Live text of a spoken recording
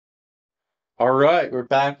All right, we're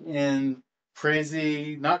back in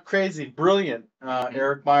crazy, not crazy, brilliant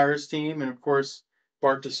Eric Meyer's team, and of course,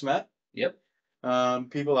 Bart De Smet. Yep.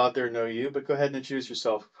 People out there know you, but go ahead and introduce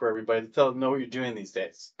yourself for everybody to know what you're doing these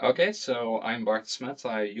days. Okay, so I'm Bart De Smet.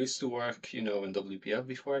 I used to work, in WPF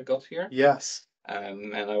before I got here. Yes.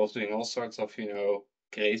 And I was doing all sorts of,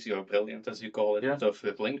 crazy or brilliant, as you call it, Yeah. stuff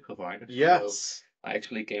with link providers. So Yes. I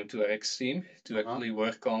actually came to Eric's team to actually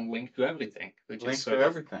work on link to everything, which Link is to sort of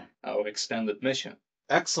everything. our extended mission.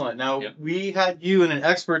 Excellent. Now, Yep. we had you in an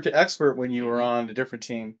expert to expert when you were Mhm. on a different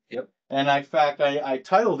team. Yep. And in fact, I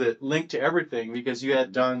titled it Link to Everything because you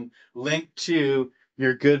had done link to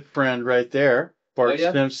your good friend right there, Bart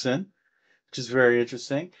yeah. Simpson, which is very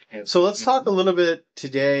interesting. Yes. So let's talk a little bit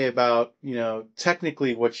today about,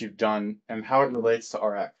 technically what you've done and how it relates to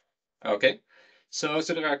RX. Okay. So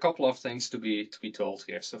there are a couple of things to be told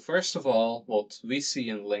here. So first of all, what we see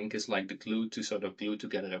in Link is like the glue to sort of glue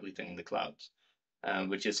together everything in the cloud.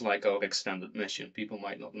 Which is like our extended mission. People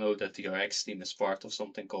might not know that the RX team is part of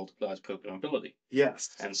something called cloud programmability.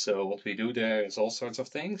 Yes. And so what we do there is all sorts of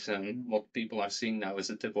things, and what people are seeing now is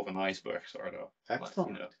the tip of an iceberg, sort of.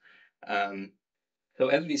 Excellent. So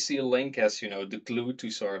as we see Link as, the glue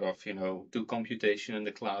to sort of, do computation in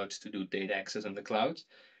the cloud, to do data access in the cloud,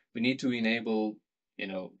 we need to enable,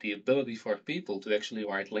 the ability for people to actually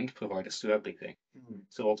write link providers to everything.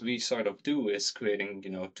 So what we sort of do is creating,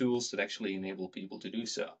 tools that actually enable people to do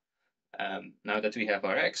so. Now that we have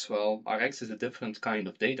RX, well, RX is a different kind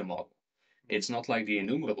of data model. It's not like the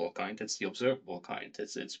enumerable kind, it's the observable kind.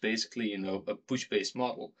 It's basically, a push-based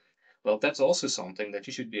model. Well, that's also something that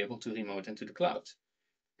you should be able to remote into the cloud.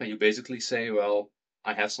 And you basically say, well,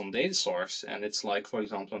 I have some data source, and it's like, for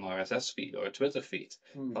example, an RSS feed or a Twitter feed.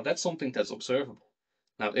 Well, that's something that's observable.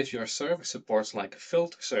 Now, if your server supports like a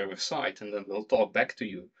filter server side, and then will talk back to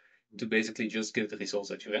you to basically just give the results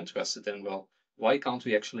that you're interested in, well, why can't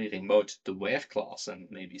we actually remote the where class and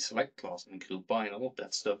maybe select class and group by and all of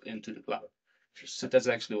that stuff into the cloud? So that's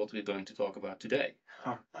actually what we're going to talk about today.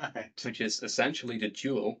 All right. Which is essentially the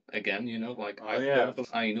dual, again, like IObservable,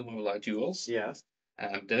 IEnumerable are duals. Yes.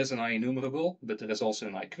 There is an IEnumerable, but there is also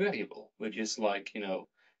an IQueryable, which is like,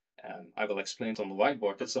 I will explain it on the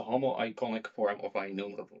whiteboard. It's a homo-iconic form of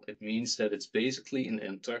IEnumerable. It means that it's basically an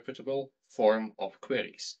interpretable form of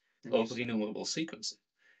queries over enumerable sequences.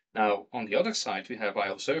 Now, on the other side, we have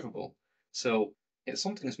IObservable. So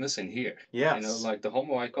something is missing here. Yes. Like the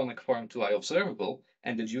homo-iconic form to IObservable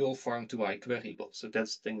and the dual form to IQueryable. So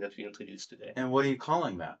that's the thing that we introduced today. And what are you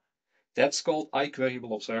calling that? That's called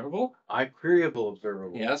IQueryable observable. IQueryable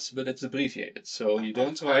observable. Yes, but it's abbreviated. So you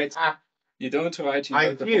don't write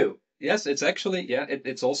IQ. Yes, it's actually,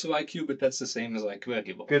 it's also IQ, but that's the same as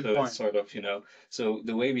IQueryable. Good so point. It's sort of, so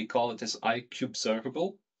the way we call it is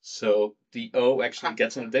IQbservable. So the O actually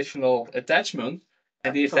gets an additional attachment,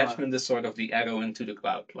 and the attachment is sort of the arrow into the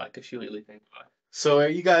cloud, like if you really think about it. So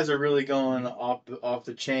you guys are really going off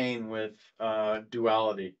the chain with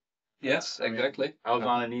duality. Yes, exactly. I was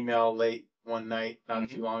on an email late one night, not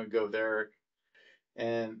too long ago there,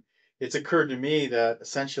 and it's occurred to me that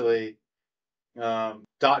essentially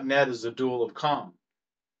 .net is a dual of com.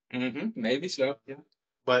 Maybe so. Yeah.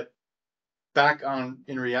 But back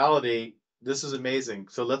in reality, this is amazing.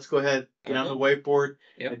 So let's go ahead, get on the whiteboard,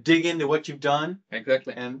 and dig into what you've done.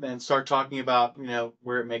 Exactly. And start talking about,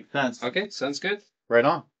 where it makes sense. Okay, sounds good. Right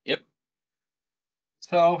on. Yep.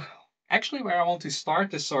 So actually where I want to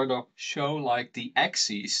start is sort of show like the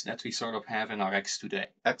axes that we sort of have in RX today.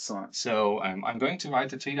 Excellent. So I'm going to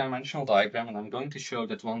write a three-dimensional diagram, and I'm going to show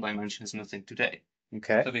that one dimension is nothing today.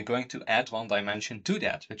 Okay. So we're going to add one dimension to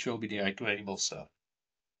that, which will be the IQueryable stuff.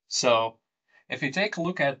 So if you take a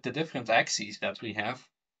look at the different axes that we have,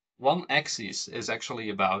 one axis is actually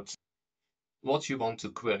about what you want to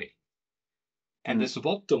query. And this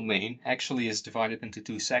what domain actually is divided into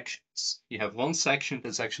two sections. You have one section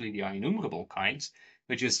that's actually the IEnumerable kind,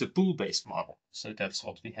 which is the pool-based model. So that's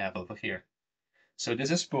what we have over here. So this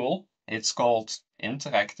is pool. It's called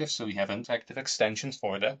interactive. So we have interactive extensions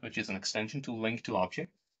for that, which is an extension to link to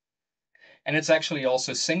object. And it's actually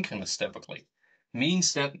also synchronous typically.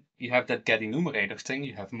 Means that you have that get enumerator thing,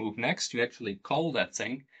 you have move next, you actually call that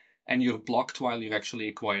thing, and you're blocked while you're actually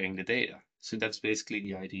acquiring the data. So that's basically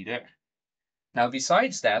the idea there. Now,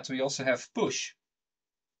 besides that, we also have push.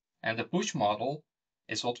 And the push model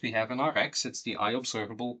is what we have in RX. It's the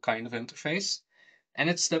IObservable kind of interface. And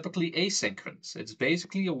it's typically asynchronous. It's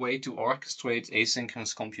basically a way to orchestrate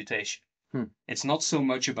asynchronous computation. It's not so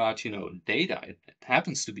much about, data. It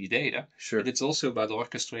happens to be data. Sure. But it's also about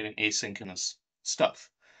orchestrating asynchronous stuff.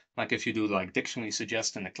 Like if you do like dictionary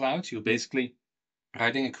suggest in the cloud, you're basically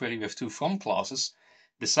writing a query with two from clauses,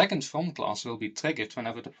 the second from clause will be triggered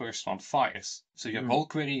whenever the first one fires. So your whole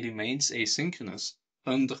query remains asynchronous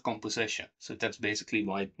under composition. So that's basically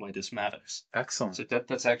why this matters. Excellent. So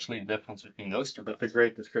that's actually the difference between those two. That's a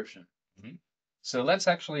great description. So let's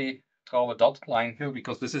actually draw a dotted line here,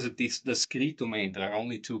 because this is a discrete domain. There are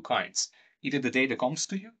only two kinds. Either the data comes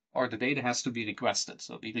to you or the data has to be requested.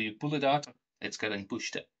 So either you pull it out or it's getting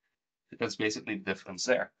pushed in. So that's basically the difference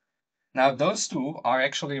there. Now those two are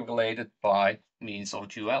actually related by means of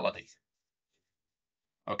duality.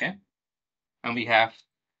 Okay? And we have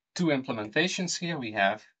two implementations here. We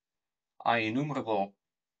have IEnumerable,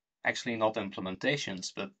 actually not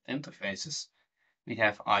implementations, but interfaces. We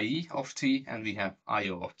have IE of T and we have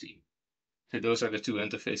IO of T. So those are the two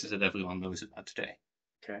interfaces that everyone knows about today.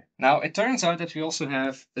 Okay. Now it turns out that we also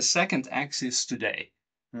have a second axis today.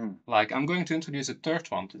 Like I'm going to introduce a third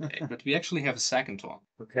one today, but we actually have a second one.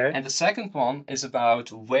 Okay. And the second one is about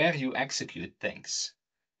where you execute things.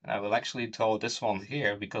 And I will actually draw this one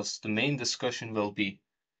here because the main discussion will be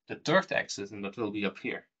the third axis, and that will be up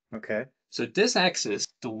here. Okay. So this axis,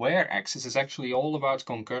 the where axis, is actually all about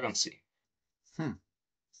concurrency.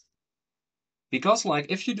 Because like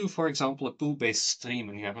if you do, for example, a pool-based stream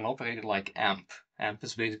and you have an operator like AMP. AMP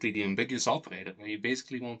is basically the ambiguous operator, where you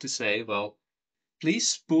basically want to say, well,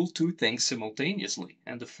 please pull two things simultaneously,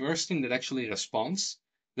 and the first thing that actually responds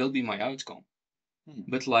will be my outcome.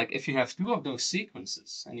 But like if you have two of those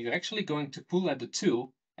sequences and you're actually going to pull at the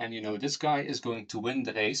two, and you know this guy is going to win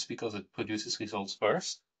the race because it produces results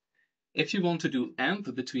first. If you want to do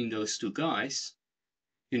AMP between those two guys,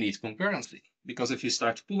 you need concurrency, because if you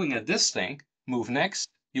start pulling at this thing, move next,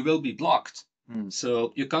 you will be blocked.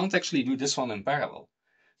 So you can't actually do this one in parallel.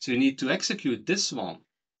 So you need to execute this one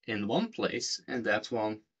in one place and that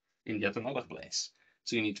one in yet another place.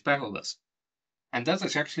 So you need parallelism. And that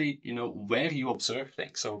is actually, you know, where you observe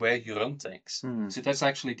things or where you run things. So that's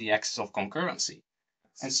actually the axis of concurrency.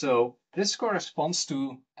 And so this corresponds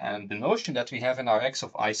to the notion that we have in our X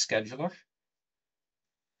of iScheduler,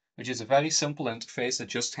 which is a very simple interface that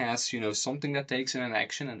just has, you know, something that takes in an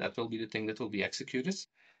action, and that will be the thing that will be executed.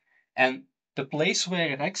 And the place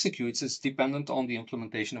where it executes is dependent on the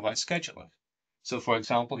implementation of iScheduler. So for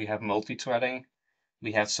example, you have multi-threading.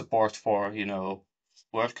 We have support for, you know,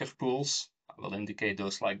 worker pools. I will indicate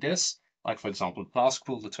those like this. Like for example, the task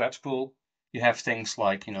pool, the thread pool. You have things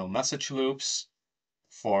like, you know, message loops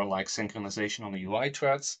for like synchronization on the UI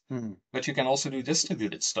threads. But you can also do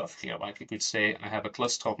distributed stuff here. Like you could say, I have a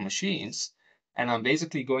cluster of machines, and I'm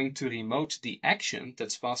basically going to remote the action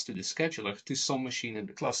that's passed to the scheduler to some machine in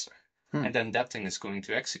the cluster. And then that thing is going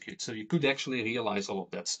to execute. So you could actually realize all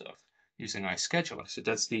of that stuff using iScheduler. So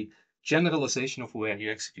that's the generalization of where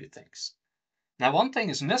you execute things. Now, one thing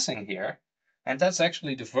is missing here, and that's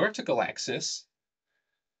actually the vertical axis.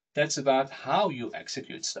 That's about how you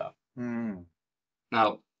execute stuff.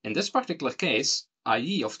 Now, in this particular case,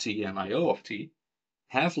 IE of T and IO of T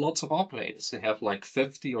have lots of operators. They have like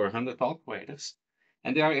 50 or 100 operators,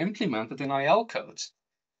 and they are implemented in IL code.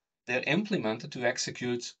 They're implemented to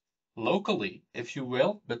execute locally, if you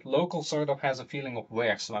will, but local sort of has a feeling of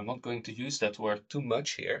where, so I'm not going to use that word too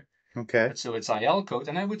much here. Okay. But so it's IL code,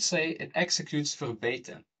 and I would say it executes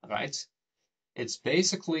verbatim, right? It's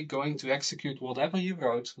basically going to execute whatever you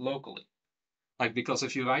wrote locally. Like, because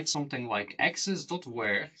if you write something like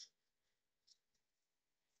axis.where,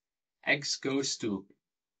 x goes to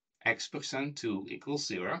x% to equals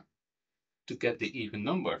 0 to get the even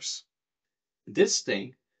numbers. This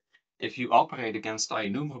thing, if you operate against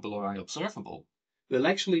IEnumerable or IObservable, will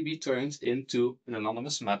actually be turned into an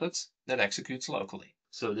anonymous method that executes locally.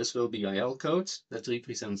 So this will be IL code that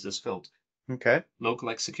represents this filter. Okay. Local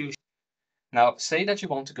execution. Now, say that you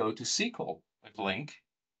want to go to SQL with LINQ.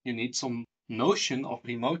 You need some notion of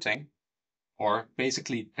remoting, or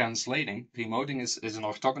basically translating. Remoting is an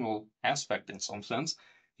orthogonal aspect in some sense.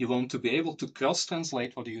 You want to be able to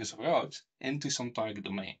cross-translate what the user wrote into some target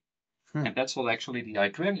domain. And that's what actually the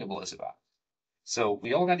IQueryable is about. So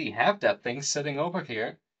we already have that thing sitting over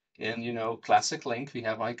here in, you know, classic LINQ. We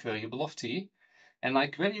have IQueryable of T, and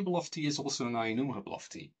IQueryable of T is also an IEnumerable of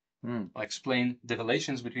T. I'll explain the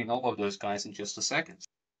relations between all of those guys in just a second.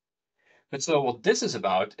 But so what this is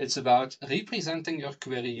about, it's about representing your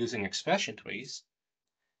query using expression trees.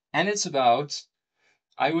 And it's about,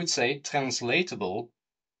 I would say, translatable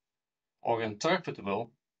or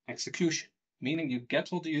interpretable execution, meaning you get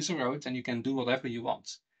what the user wrote and you can do whatever you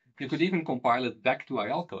want. You could even compile it back to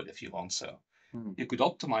IL code if you want so. You could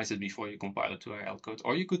optimize it before you compile it to IL code,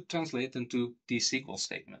 or you could translate into these SQL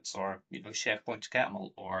statements, or, you know, SharePoint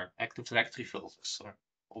Camel, or Active Directory filters, or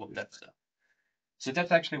all of that stuff. So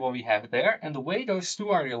that's actually what we have there, and the way those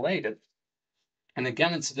two are related And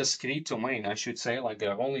again, it's a discrete domain, I should say. Like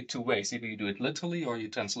there are only two ways. Either you do it literally or you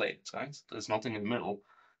translate it, right? There's nothing in the middle.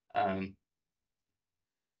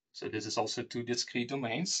 So this is also two discrete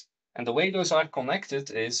domains. And the way those are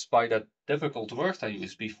connected is by that difficult word I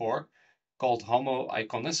used before called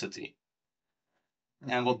homoiconicity.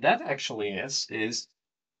 And what that actually is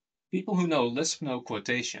people who know Lisp know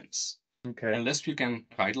quotations. Okay. In Lisp, you can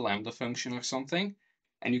write a lambda function or something,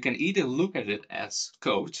 and you can either look at it as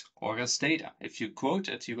code or as data. If you quote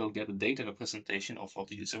it, you will get a data representation of what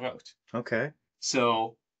the user wrote. Okay.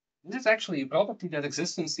 So this is actually a property that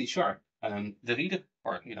exists in C#. The reader,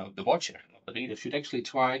 or the watcher, the reader, should actually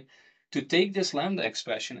try to take this lambda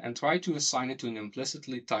expression and try to assign it to an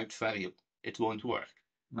implicitly typed variable. It won't work.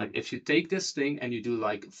 Like if you take this thing and you do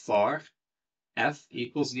like var f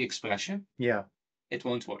equals the expression, yeah, it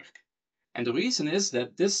won't work. And the reason is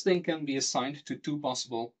that this thing can be assigned to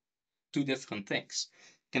two different things.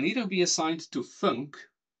 It can either be assigned to func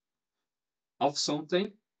of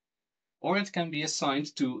something, or it can be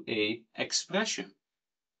assigned to a expression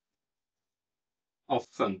of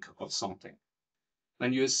func of something.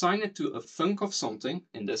 When you assign it to a func of something,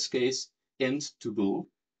 in this case int to bool,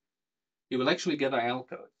 you will actually get IL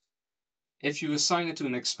code. If you assign it to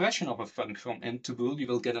an expression of a func from int to bool, you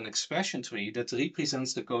will get an expression tree that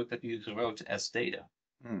represents the code that you wrote as data.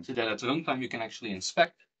 So that at runtime you can actually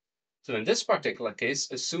inspect it. So in this particular case,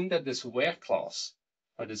 assume that this where clause,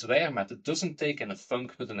 or this where method, doesn't take in a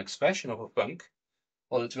func but an expression of a func.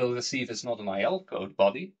 What it will receive is not an IL code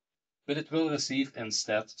body, but it will receive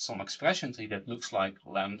instead some expression tree that looks like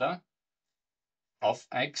lambda of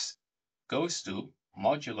x goes to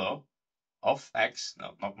modulo of x,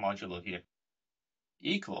 no, not modulo here,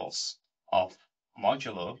 equals of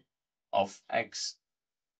modulo of x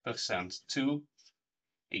percent 2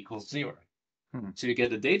 equals 0. So you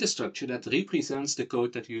get a data structure that represents the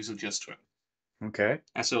code that user just wrote. Okay.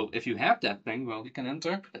 And so if you have that thing, well, you can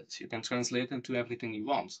interpret it. You can translate it into everything you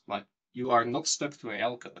want. Like you are not stuck to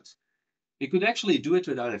AL code. You could actually do it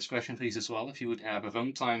without expression trees as well if you would have a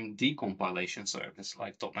runtime decompilation service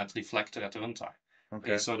like .NET Refactor at runtime.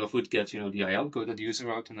 Okay. You sort of would get, the IL code that the user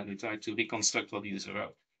wrote, and then you try to reconstruct what the user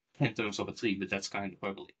wrote in terms of a tree, but that's kind of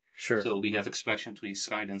ugly. Sure. So we have expression trees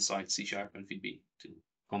right inside C# and VB to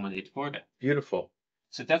accommodate for that. Beautiful.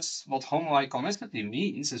 So that's what homoiconicity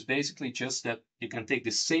means, is basically just that you can take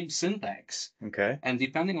the same syntax, Okay. and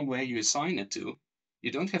depending on where you assign it to,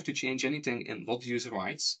 you don't have to change anything in what the user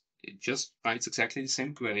writes. It just writes exactly the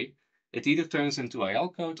same query. It either turns into IL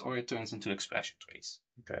code or it turns into expression trees.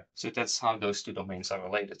 Okay. So that's how those two domains are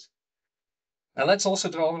related. Now let's also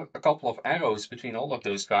draw a couple of arrows between all of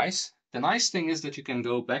those guys. The nice thing is that you can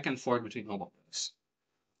go back and forth between all of those.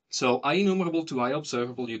 So IEnumerable to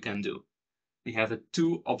IObservable you can do. We have a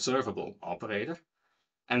toObservable operator,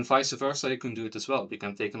 and vice versa you can do it as well. You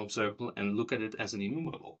can take an observable and look at it as an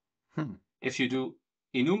enumerable. If you do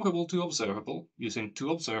enumerable to observable using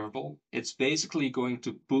toObservable, it's basically going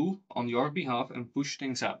to pull on your behalf and push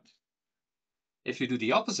things out. If you do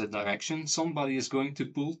the opposite direction, somebody is going to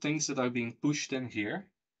pull things that are being pushed in here.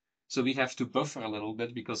 So we have to buffer a little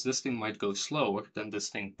bit because this thing might go slower than this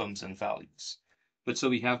thing pumps in values. But so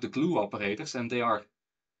we have the glue operators, and they are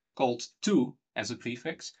called to as a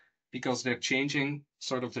prefix because they're changing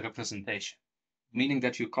sort of the representation, meaning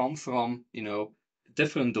that you come from, a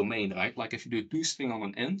different domain, right? Like if you do toString on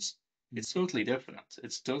an int, it's totally different.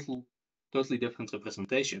 It's totally different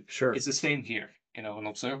representation. Sure. It's the same here. An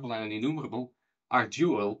observable and an enumerable are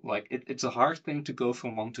dual. Like it's a hard thing to go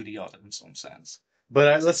from one to the other in some sense.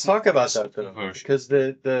 But let's talk about that though, because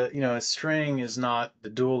the a string is not the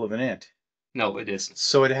dual of an int. No, it isn't.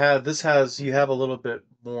 So you have a little bit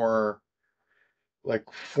more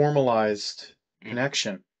like formalized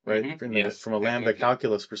connection, right? From a lambda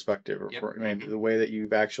calculus perspective, or the way that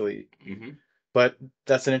you've actually. But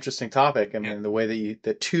that's an interesting topic. I mean, the way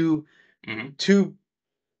that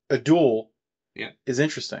a dual is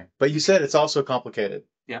interesting. But you said it's also complicated.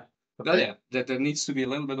 Yeah. Okay. That there needs to be a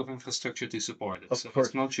little bit of infrastructure to support it. So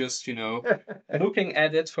it's not just, looking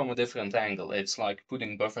at it from a different angle. It's like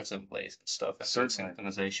putting buffers in place and stuff and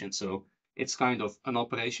synchronization. So it's kind of an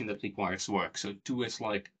operation that requires work. So to is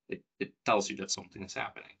like it tells you that something is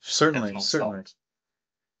happening. Certainly.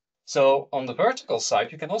 So on the vertical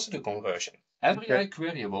side, you can also do conversion. Every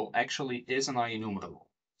IQueryable actually is an IEnumerable.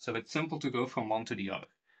 So it's simple to go from one to the other.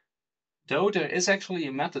 Though there is actually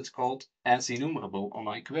a method called asEnumerable on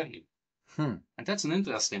IQueryable. And that's an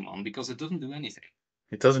interesting one because it doesn't do anything.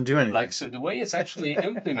 It doesn't do anything. So the way it's actually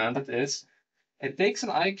implemented is it takes an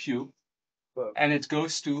IQ and it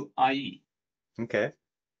goes to IE. Okay.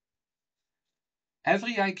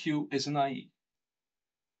 Every IQ is an IE.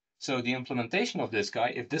 So the implementation of this guy,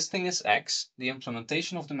 if this thing is x, the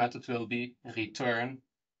implementation of the method will be return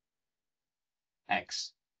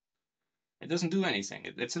x. It doesn't do anything.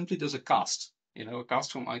 It simply does a cast, a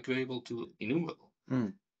cast from IQueryable to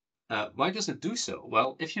IEnumerable. Why does it do so?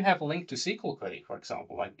 Well, if you have a link to SQL query, for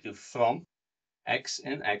example, like you do from x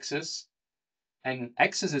in axis, and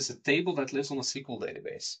axis is a table that lives on a SQL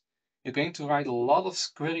database. You're going to write a lot of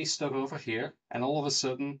query stuff over here, and all of a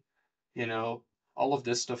sudden, all of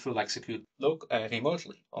this stuff will execute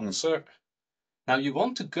remotely on the server. Now you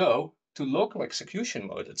want to go to local execution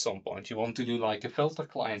mode at some point. You want to do like a filter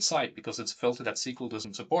client side because it's a filter that SQL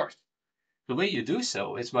doesn't support. The way you do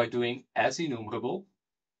so is by doing as IEnumerable,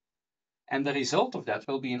 and the result of that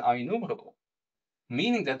will be an IEnumerable,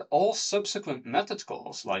 meaning that all subsequent method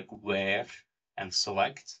calls like where and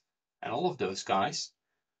select and all of those guys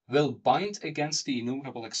will bind against the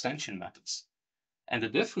IEnumerable extension methods. And the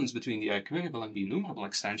difference between the IQueryable and the IEnumerable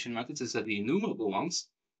extension methods is that the IEnumerable ones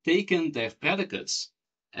take in their predicates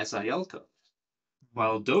as IL code,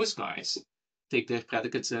 while those guys take their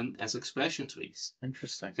predicates in as expression trees.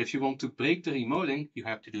 Interesting. So if you want to break the remoting, you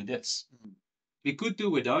have to do this. We could do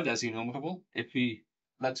without as IEnumerable if we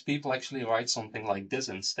let people actually write something like this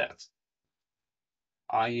instead.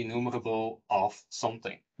 IEnumerable of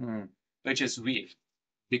something, which is weird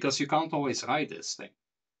because you can't always write this thing.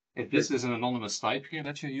 If this is an anonymous type here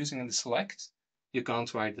that you're using in the select, you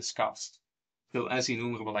can't write this cast. So as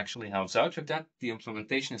IEnumerable actually helps out with that, the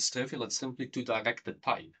implementation is trivial. It's simply to direct the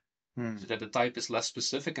type so that the type is less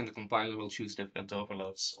specific and the compiler will choose different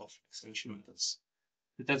overloads of extension methods.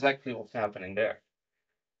 But that's actually what's happening there.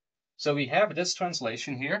 So we have this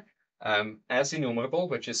translation here as IEnumerable,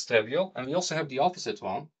 which is trivial, and we also have the opposite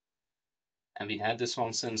one, and we had this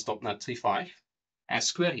one since .NET 3.5,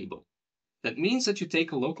 as queryable. That means that you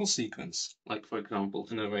take a local sequence, like for example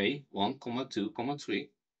an array 1, 2, 3,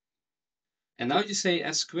 and now you say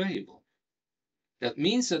as queryable. That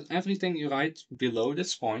means that everything you write below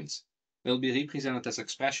this point will be represented as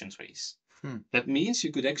expression trees. That means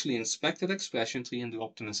you could actually inspect that expression tree and do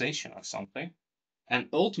optimization or something, and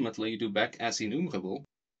ultimately you do back as IEnumerable,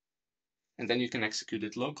 and then you can execute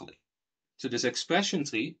it locally. So this expression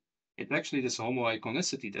tree, it's actually this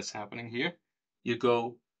homoiconicity that's happening here. You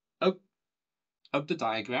go up the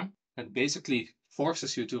diagram that basically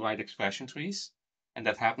forces you to write expression trees, and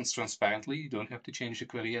that happens transparently. You don't have to change the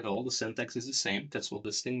query at all. The syntax is the same. That's what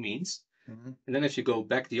this thing means. And then if you go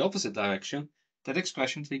back the opposite direction, that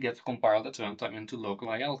expression tree gets compiled at runtime into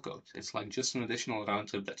local IL code. It's like just an additional round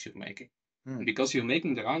trip that you're making. And because you're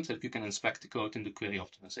making the round trip, you can inspect the code and do query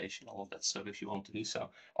optimization, all of that stuff if you want to do so.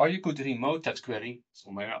 Or you could remote that query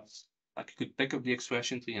somewhere else. Like you could pick up the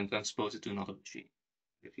expression tree and transpose it to another machine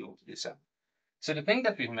if you want to do so. So the thing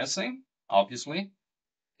that we're missing, obviously,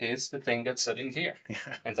 is the thing that's sitting here.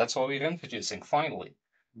 And that's what we're introducing finally.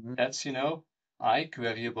 That's,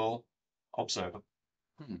 IQueryable observable.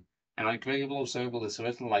 And IQueryable observable is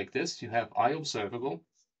written like this. You have IObservable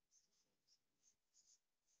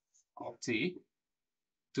of T.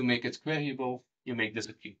 To make it queryable, you make this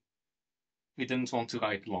a key. We didn't want to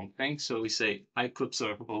write a long thing, so we say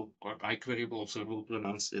IQbservable or IQueryable observable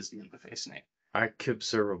pronounced is the interface name.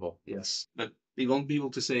 IQbservable. Yes, but we want people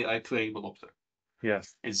to say IQueryable observable.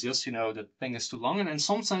 Yes. It's just, the thing is too long, and in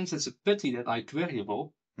some sense it's a pity that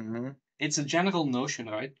IQueryable, it's a general notion,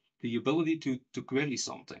 right? The ability to query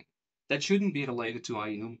something. That shouldn't be related to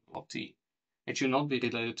IEnumerable of T. It should not be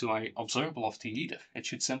related to IObservable of T either. It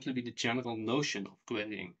should simply be the general notion of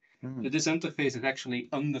querying. But this interface is actually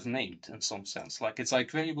undernamed in some sense. Like it's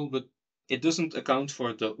IQueryable, but it doesn't account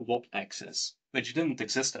for the what axis, which didn't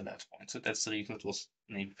exist at that point. So that's the reason it was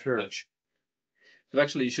named Dutch. So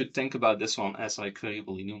actually, you should think about this one as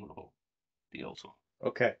IQueryable IEnumerable, the old one.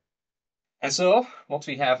 Okay. And so what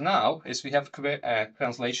we have now is we have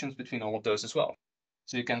translations between all of those as well.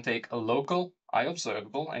 So you can take a local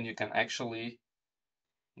IObservable and you can actually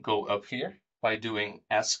go up here by doing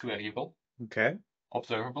as queryable. Okay.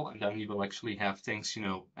 Observable, and then you will actually have things,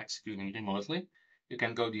 executing remotely. You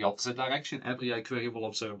can go the opposite direction. Every IQueryable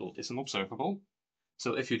observable is an observable.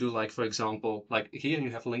 So if you do like, for example, like here you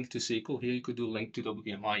have link to SQL, here you could do link to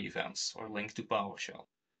WMI events or link to PowerShell.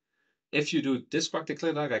 If you do this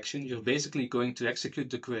particular direction, you're basically going to execute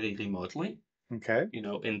the query remotely. Okay.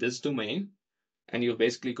 In this domain, and you're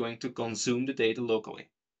basically going to consume the data locally.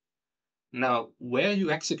 Now, where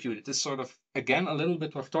you execute it is sort of, again, a little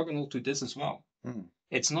bit orthogonal to this as well.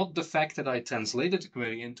 It's not the fact that I translated the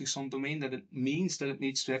query into some domain that it means that it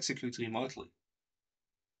needs to execute remotely.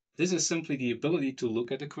 This is simply the ability to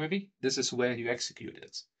look at the query. This is where you execute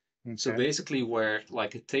it. Okay. So basically where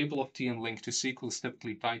like a table of T and link to SQL is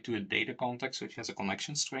typically tied to a data context, which has a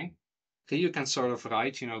connection string. Here you can sort of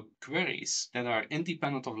write, queries that are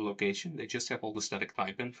independent of the location. They just have all the static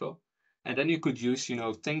type info. And then you could use,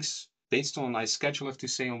 things based on a nice scheduler to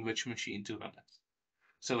say on which machine to run it.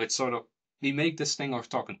 So it's sort of, we make this thing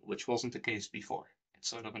orthogonal, which wasn't the case before. It's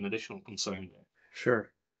sort of an additional concern there.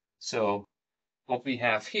 Sure. So what we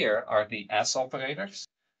have here are the as operators,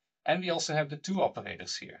 and we also have the to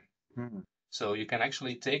operators here. Hmm. So you can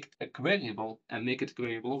actually take a queryable and make it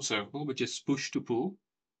queryable observable, which is push to pull,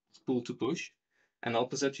 pull to push. And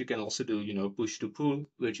opposite, you can also do, push to pull,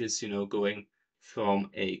 which is, going from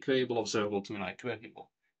a queryable observable to an IQueryable.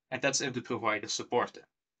 And that's if the provider support it.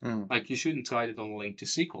 Like you shouldn't try it on a link to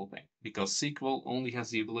SQL thing, because SQL only has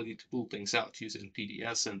the ability to pull things out using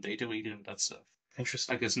PDS and data reader and that stuff.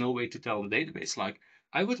 Interesting. Like there's no way to tell the database, like,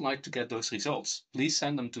 I would like to get those results. Please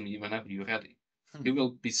send them to me whenever you're ready. You will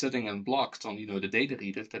be sitting and blocked on, the data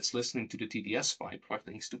reader that's listening to the TDS pipe for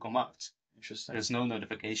things to come out. Interesting. There's no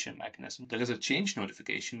notification mechanism. There is a change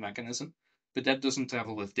notification mechanism, but that doesn't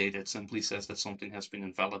travel with data. It simply says that something has been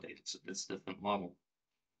invalidated. So it's a different model.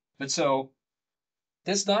 But so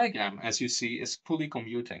this diagram, as you see, is fully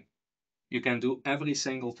commuting. You can do every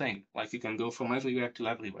single thing. Like you can go from everywhere to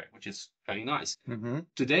everywhere, which is very nice.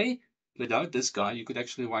 Today, without this guy, you could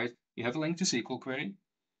actually write, you have a link to SQL query.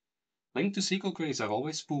 Link to SQL queries are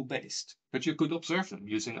always pool-based, but you could observe them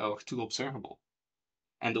using our IQbservable.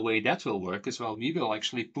 And the way that will work is, well, we will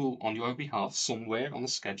actually pull on your behalf somewhere on a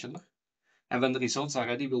scheduler. And when the results are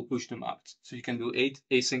ready, we'll push them out. So you can do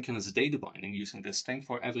asynchronous data binding using this thing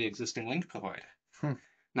for every existing link provider.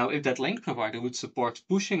 Now, if that link provider would support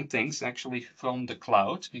pushing things actually from the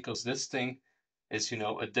cloud, because this thing is,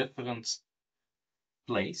 a different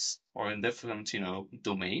place or a different,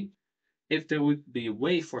 domain, if there would be a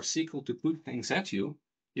way for SQL to put things at you,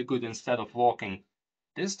 you could, instead of walking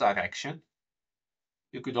this direction,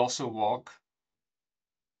 you could also walk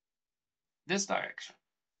this direction.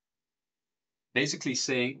 Basically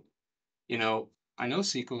saying, I know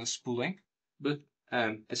SQL is pulling, but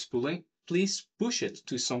please push it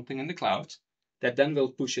to something in the cloud that then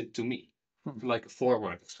will push it to me, like a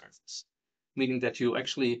forward service. Meaning that you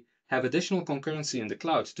actually have additional concurrency in the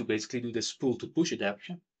cloud to basically do this pull to push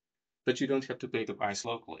adaptation, but you don't have to pay the price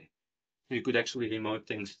locally. So you could actually remote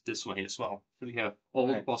things this way as well. So we have all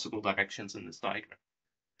the possible directions in this diagram.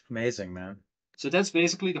 Amazing, man. So that's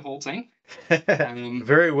basically the whole thing.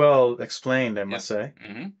 Very well explained, I must say.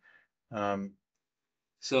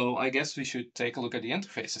 So I guess we should take a look at the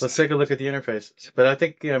interfaces. Let's take a look at the interfaces. But I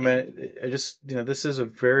think, I just, this is a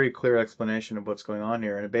very clear explanation of what's going on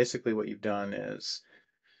here. And basically what you've done is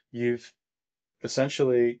you've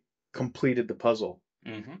essentially completed the puzzle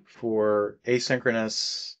for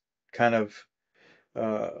asynchronous kind of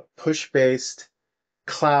push-based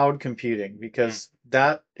cloud computing, because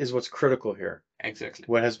that is what's critical here. Exactly.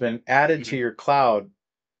 What has been added to your cloud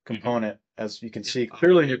component, as you can see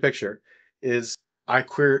clearly in your picture, is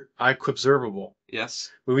IQbservable. Yes.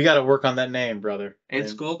 But we got to work on that name, brother.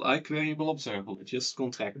 It's called IQueryable observable. It's just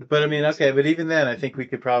contracted. But I mean, okay, but even then, I think we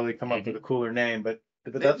could probably come up with a cooler name. But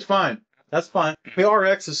that's fine. That's fine. I mean,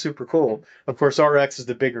 RX is super cool. Of course, RX is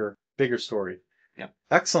the bigger story. Yeah.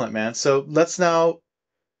 Excellent, man. So let's now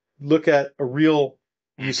look at a real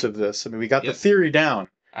use of this. I mean, we got the theory down.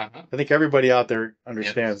 I think everybody out there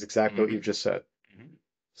understands exactly what you've just said.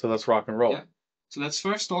 So let's rock and roll. Yeah. So let's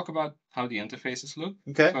first talk about how the interfaces look.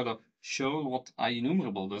 Okay. Sort of show what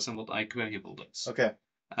IEnumerable does and what IQueryable does. Okay.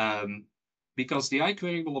 Because the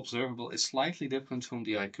IQueryable observable is slightly different from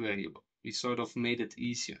the IQueryable. We sort of made it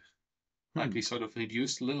easier. Like we sort of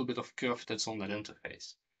reduced a little bit of curve that's on that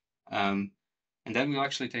interface. And then we'll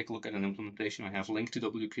actually take a look at an implementation. I have link to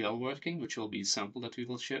WQL working, which will be a sample that we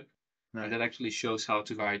will ship. Right. And that actually shows how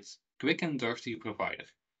to write quick and dirty provider.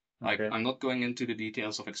 Like, I'm not going into the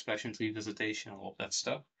details of expression tree visitation and all of that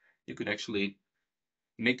stuff. You could actually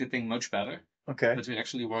make the thing much better. Okay. But we're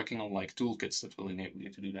actually working on like toolkits that will enable you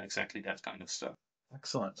to do exactly that kind of stuff.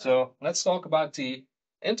 Excellent. So let's talk about the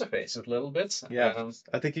interface a little bit. Yeah,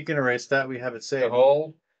 I think you can erase that. We have it saved. The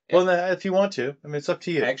whole. Well, if you want to, I mean, it's up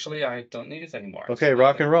to you. Actually, I don't need it anymore. Okay,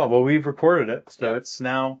 rock and roll. Well, we've recorded it, so it's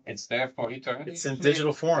now. It's there for eternity. It's in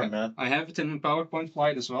digital form, man. I have it in PowerPoint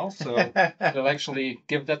slide as well, so we'll actually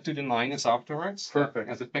give that to the Niners afterwards. Perfect.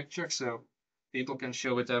 As a picture, so people can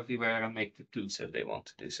show it everywhere and make the tools if they want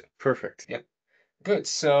to do so. Perfect. Yeah. Good.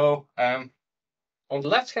 So on the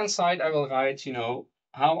left-hand side, I will write,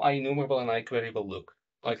 how IEnumerable and IQueryable look.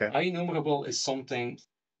 Like IEnumerable is something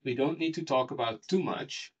we don't need to talk about too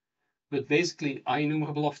much. But basically,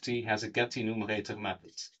 IEnumerable of T has a getEnumerator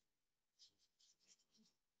method.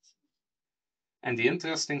 And the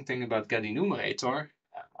interesting thing about getEnumerator,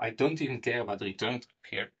 I don't even care about the return type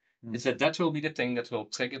here, is that will be the thing that will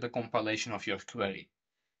trigger the compilation of your query.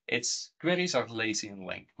 Queries are lazy in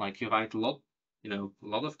length. Like you write a lot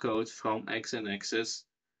of code from X and X's,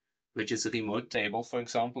 which is a remote table, for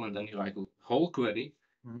example, and then you write a whole query.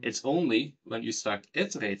 It's only when you start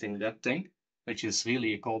iterating that thing, which is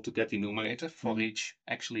really a call to getEnumerator for each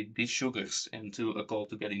actually desugars into a call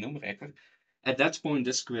to getEnumerator. At that point,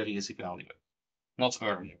 this query is evaluated, not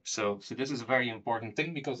earlier. So this is a very important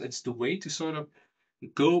thing because it's the way to sort of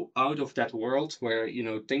go out of that world where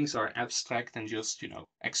things are abstract and just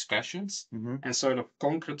expressions, and sort of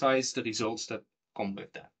concretize the results that come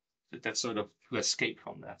with that. That's sort of to escape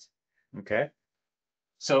from that. Okay.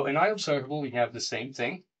 So in IObservable we have the same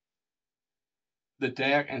thing, but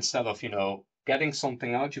there instead of getting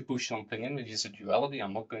something out, you push something in, which is a duality.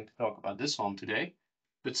 I'm not going to talk about this one today,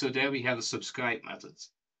 but so there we have a subscribe method.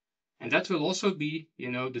 And that will also be,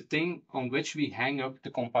 the thing on which we hang up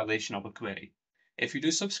the compilation of a query. If you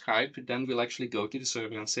do subscribe, then we'll actually go to the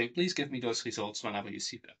server and say, please give me those results whenever you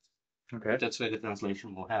see that. Okay. That's where the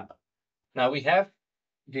translation will happen. Now we have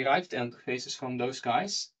derived interfaces from those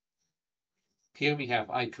guys. Here we have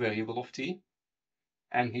IQueryable of t,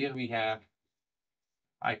 and here we have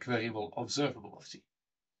IQueryable observable of t.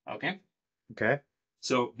 Okay? Okay.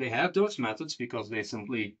 So they have those methods because they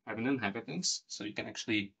simply have an inheritance. So you can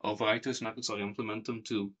actually override those methods or implement them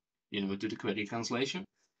to, do the query translation.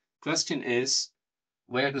 Question is,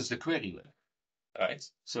 where does the query live? Right?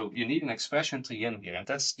 So you need an expression tree in here, and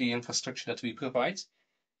that's the infrastructure that we provide.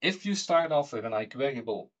 If you start off with an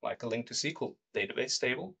IQueryable, like a link to SQL database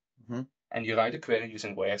table, and you write a query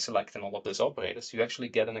using where, select, and all of those operators, you actually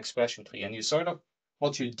get an expression tree. And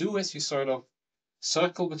what you do is you sort of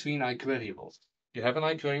circle between IQueryables. You have an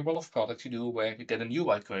IQueryable of product, you do where you get a new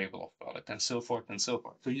IQueryable of product, and so forth and so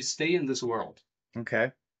forth. So you stay in this world.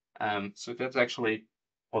 Okay. So that's actually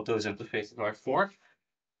what those interfaces are for.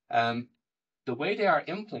 The way they are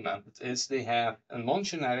implemented is they have a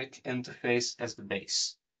non-generic interface as the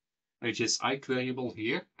base, which is IQueryable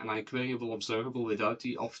here and IQueryable observable without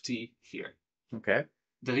the of t here. Okay.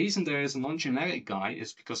 The reason there is a non-generic guy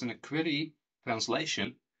is because in a query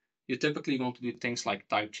translation, you typically want to do things like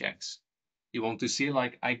type checks. You want to see,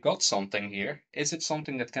 like, I got something here. Is it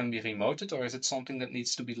something that can be remoted, or is it something that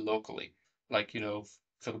needs to be locally? Like,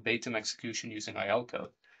 verbatim execution using IL code.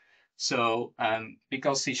 So,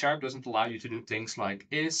 because C# doesn't allow you to do things like,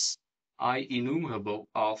 is IEnumerable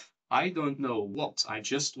of I don't know what, I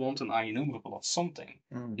just want an IEnumerable of something.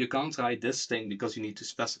 You can't write this thing because you need to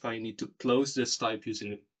specify, you need to close this type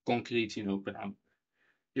using a concrete, param.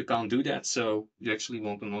 You can't do that, so you actually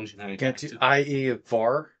want a non-generic. Can't do IE of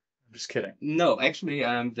var? I'm just kidding. No, actually,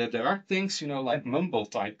 there are things, like mumble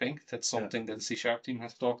typing. That's something that the C# team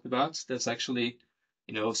has talked about. That's actually,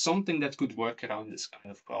 something that could work around this kind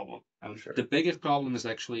of problem. Sure. The bigger problem is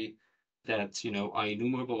actually that,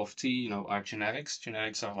 IEnumerable of t, are generics.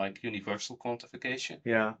 Generics are like universal quantification.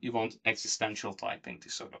 Yeah. You want existential typing to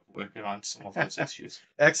sort of work around some of those issues.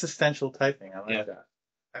 Existential typing, I like that.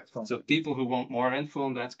 Excellent. So people who want more info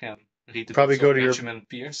on that can read the probably go to Benjamin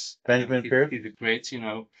Pierce. Benjamin Pierce. He's a great,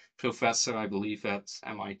 professor, I believe, at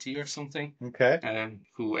MIT or something. Okay.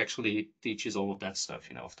 Who actually teaches all of that stuff,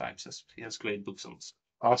 of types. He has great books on this.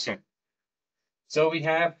 Awesome. So we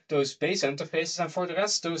have those base interfaces, and for the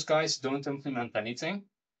rest, those guys don't implement anything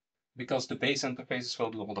because the base interfaces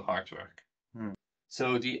will do all the hard work.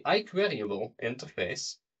 So the IQueryable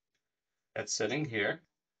interface that's sitting here,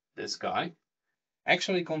 this guy,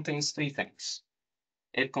 actually contains three things.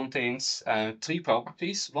 It contains three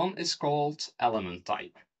properties. One is called element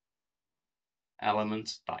type.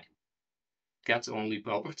 Element type. Get only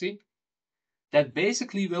property. That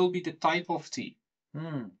basically will be the type of t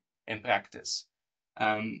in practice.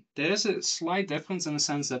 There is a slight difference in the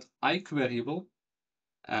sense that IQueryable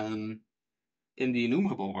in the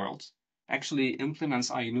enumerable world actually implements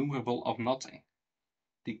IEnumerable of nothing,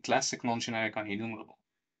 the classic non-generic IEnumerable.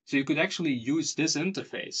 So you could actually use this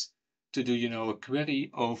interface to do, a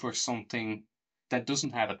query over something that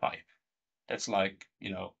doesn't have a type. That's like,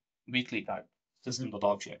 weekly type,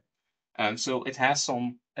 system.object. So it has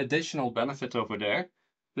some additional benefit over there.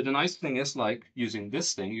 But the nice thing is, like, using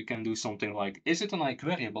this thing, you can do something like, is it an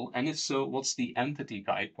IQueryable? And if so, what's the entity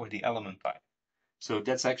type or the element type? So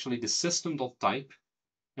that's actually the system.type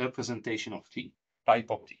representation of t, type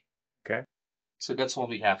of t. Okay. So that's what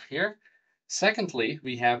we have here. Secondly,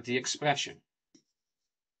 we have the expression.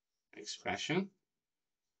 Expression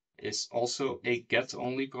is also a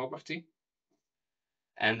get-only property.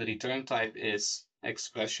 And the return type is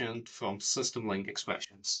expression from system link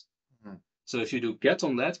expressions. So if you do get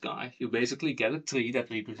on that guy, you basically get a tree that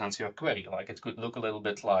represents your query. Like it could look a little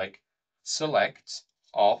bit like select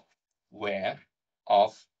of where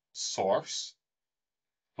of source,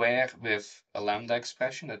 where with a lambda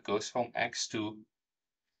expression that goes from x to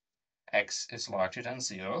x is larger than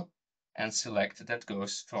 0, and select that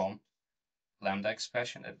goes from lambda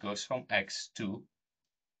expression that goes from x to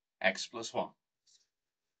x plus 1.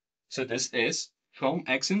 So this is from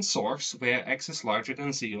x in source, where x is larger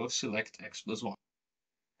than 0, select x plus 1.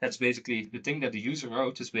 That's basically the thing that the user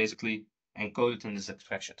wrote is basically encoded in this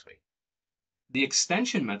expression tree. The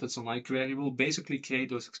extension methods on IQueryable basically create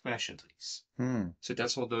those expression trees. So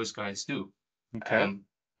that's what those guys do. Okay.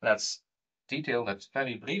 Let's detail that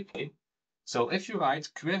very briefly. So if you write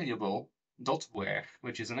queryable.where,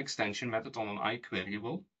 which is an extension method on an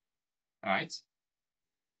IQueryable, right?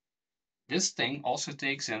 This thing also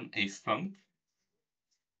takes in a func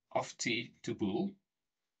of t to bool,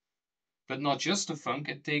 but not just a func,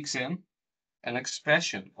 it takes in an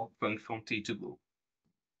expression of func from t to bool.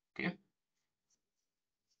 Okay?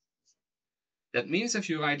 That means if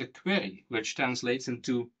you write a query, which translates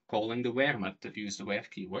into calling the where method if you use the where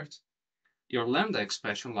keyword, your lambda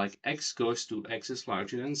expression like x goes to x is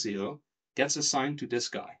larger than 0 gets assigned to this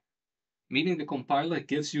guy, meaning the compiler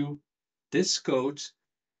gives you this code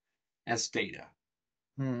as data.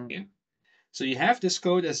 Okay? So you have this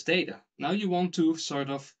code as data. Now you want to sort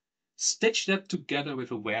of stitch that together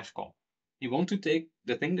with a where call. You want to take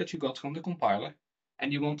the thing that you got from the compiler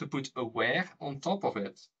and you want to put a where on top of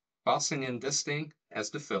it, passing in this thing as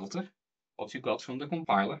the filter, what you got from the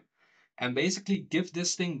compiler, and basically give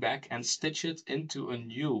this thing back and stitch it into a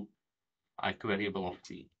new IQueryable of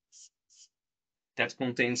t that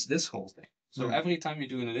contains this whole thing. So every time you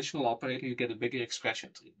do an additional operator, you get a bigger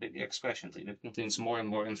expression tree that contains more and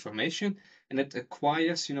more information, and it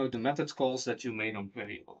acquires, the method calls that you made on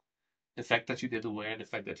queryable. The fact that you did a where, the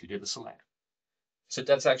fact that you did a select. So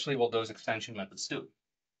that's actually what those extension methods do.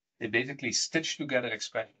 They basically stitch together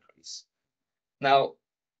expression trees. Now,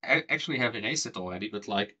 I actually have erased it already, but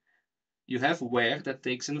like, you have where that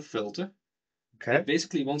takes in a filter. Okay. It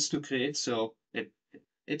basically wants to create, so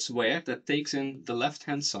it's where that takes in the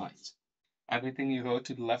left-hand side. Everything you wrote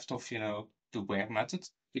to the left of, the where method,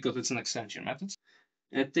 because it's an extension method,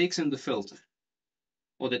 and it takes in the filter.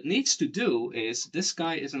 What it needs to do is, this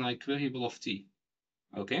guy is an IQueryable of t,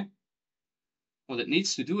 okay? What it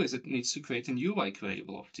needs to do is it needs to create a new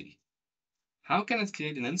IQueryable of t. How can it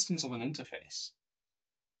create an instance of an interface?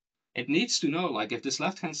 It needs to know, like, if this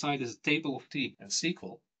left-hand side is a table of t in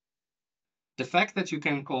SQL, the fact that you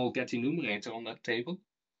can call getEnumerator on that table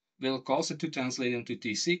will cause it to translate into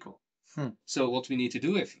t-SQL. So what we need to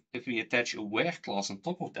do if we attach a where clause on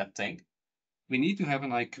top of that thing, we need to have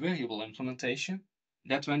an IQueryable implementation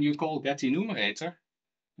that when you call getEnumerator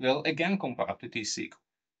will again compare to t-SQL.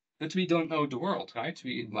 But we don't know the world, right?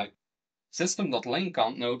 We like system.link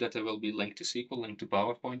can't know that there will be link to SQL, link to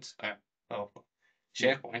PowerPoint,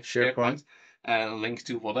 SharePoint, link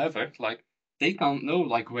to whatever. Like they can't know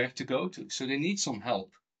like where to go to, so they need some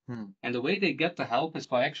help. And the way they get the help is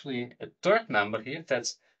by actually a third member here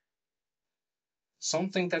that's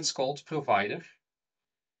something that's called provider,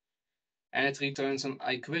 and it returns an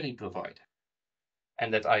iQuery provider.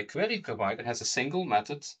 And that iQuery provider has a single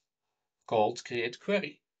method called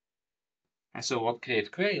createQuery. And so what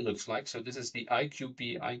createQuery looks like, so this is the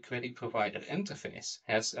IQP iQuery provider interface,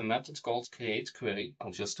 has a method called createQuery,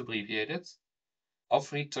 I'll just abbreviate it,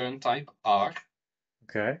 of return type R,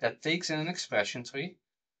 okay, that takes in an expression tree,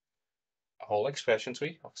 a whole expression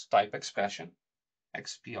tree of type expression,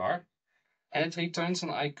 XPR, and it returns an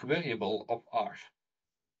IQueryable of R.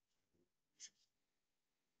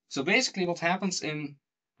 So basically what happens in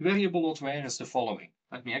queryable.where is the following.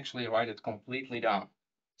 Let me actually write it completely down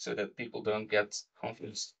so that people don't get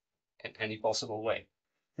confused in any possible way.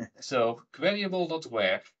 So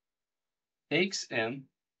queryable.where takes in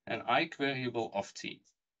an IQueryable of t.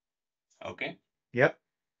 Okay? Yep.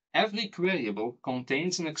 Every queryable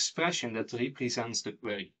contains an expression that represents the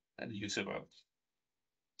query that the user wrote.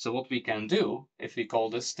 So what we can do, if we call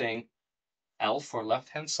this thing L for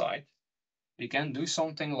left-hand side, we can do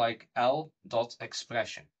something like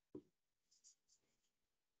L.expression.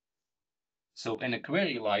 So in a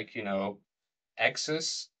query like,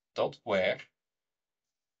 access.where,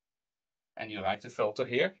 and you write the filter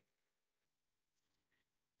here,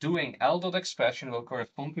 doing L.expression will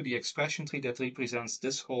correspond to the expression tree that represents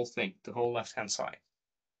this whole thing, the whole left-hand side,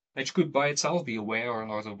 which could by itself be a where or an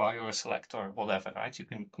order by or a select or whatever, right? You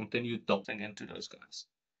can continue dotting into those guys.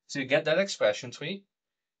 So you get that expression tree.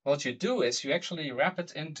 What you do is you actually wrap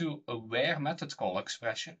it into a where method call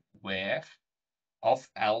expression, where of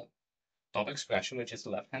L dot expression, which is the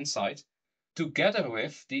left-hand side, together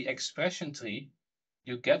with the expression tree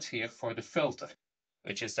you get here for the filter,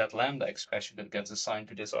 which is that lambda expression that gets assigned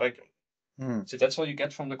to this argument. So that's what you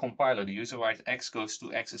get from the compiler. The user write x goes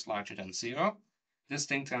to x is larger than 0. This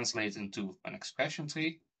thing translates into an expression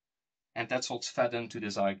tree, and that's what's fed into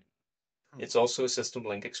this argument. It's also a system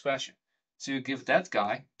link expression. So you give that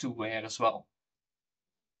guy to where as well.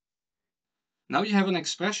 Now you have an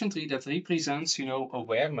expression tree that represents, a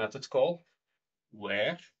where method call,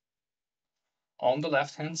 where, on the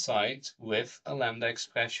left-hand side with a lambda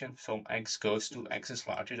expression from x goes to x is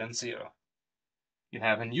larger than 0. You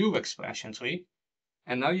have a new expression tree,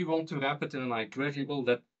 and now you want to wrap it in an IQueryable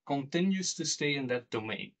that continues to stay in that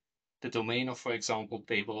domain. The domain of, for example,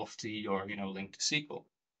 table of T or, link to SQL.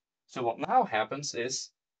 So what now happens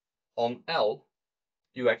is, on L,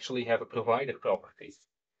 you actually have a provider property.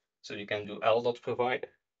 So you can do L.provider.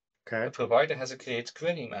 Okay. The provider has a create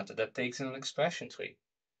query method that takes in an expression tree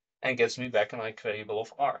and gives me back an IQueryable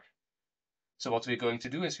of R. So what we're going to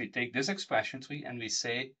do is we take this expression tree and we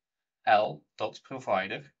say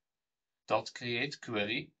L.provider.create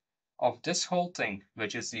query of this whole thing,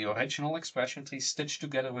 which is the original expression tree stitched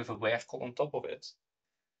together with a where call on top of it.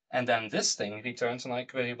 And then this thing returns an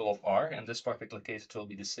IQueryable of R. In this particular case, it will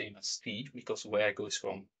be the same as T, because where goes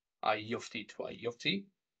from IE of T to IE of T.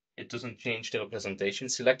 It doesn't change the representation.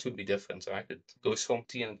 Select would be different, right? It goes from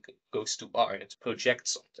T and it goes to R. It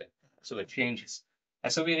projects something, so it changes.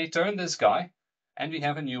 And so we return this guy, and we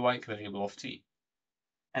have a new IQueryable of T.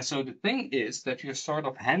 And so the thing is that you're sort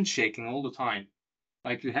of handshaking all the time.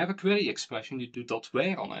 Like you have a query expression, you do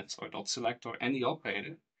 .where on it, or .select, or any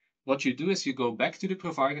operator. What you do is you go back to the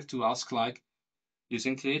provider to ask, like,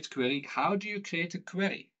 using create query, how do you create a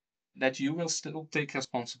query that you will still take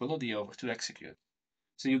responsibility over to execute?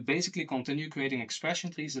 So you basically continue creating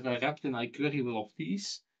expression trees that are wrapped in IQueryable of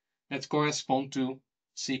T's that correspond to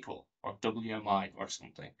SQL or WMI or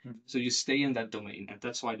something. So you stay in that domain, and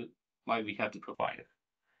that's why we have the provider.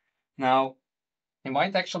 Now, you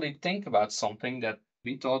might actually think about something that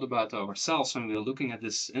we thought about ourselves when we were looking at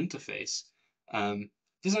this interface.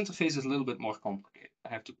 This interface is a little bit more complicated. I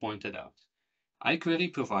have to point it out.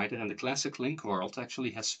 iQuery provider in the classic link world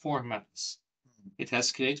actually has 4 methods. It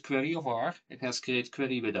has create query of R. It has create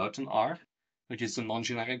query without an R, which is the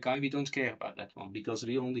non-generic guy. We don't care about that one because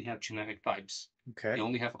we only have generic types. Okay. We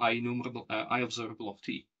only have IObservable of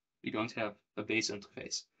T. We don't have a base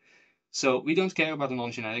interface. So we don't care about the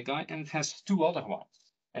non-generic guy, and it has 2 other ones.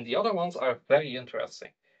 And the other ones are very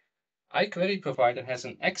interesting. iQuery provider has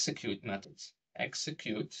an execute method,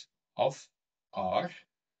 execute of R,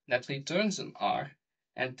 that returns an R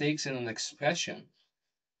and takes in an expression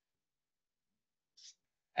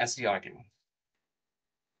as the argument.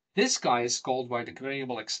 This guy is called by the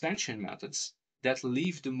queryable extension methods that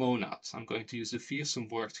leave the monad. I'm going to use a fearsome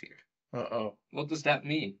word here. What does that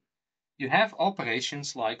mean? You have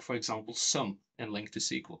operations like, for example, sum in link to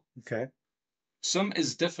SQL. Okay. Sum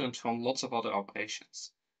is different from lots of other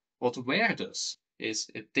operations. What where does is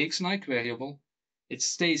it takes an IQueryable, it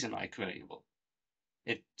stays an IQueryable.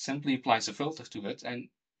 It simply applies a filter to it, and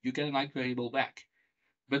you get an IQueryable back.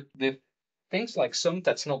 But with things like sum,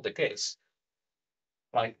 that's not the case.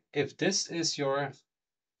 Like, if this is your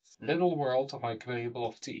little world of IQueryable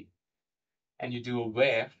of T, and you do a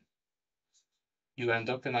where, you end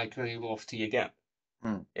up in IQueryable of T again.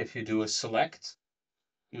 If you do a select,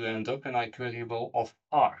 you end up in IQueryable of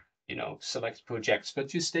R. Select projects,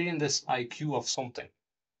 but you stay in this IQ of something.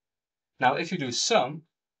 Now, if you do sum,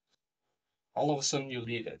 all of a sudden you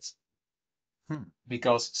leave it.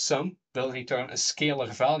 Because sum will return a scalar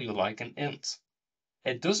value like an int.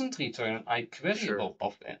 It doesn't return an IQueryable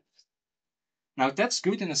of int. Now, that's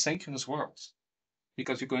good in a synchronous world,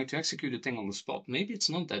 because you're going to execute a thing on the spot. Maybe it's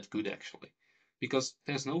not that good, actually, because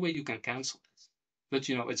there's no way you can cancel it. But,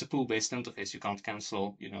 it's a pool-based interface. You can't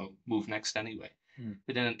cancel, move next anyway.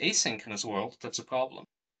 But in an asynchronous world, that's a problem.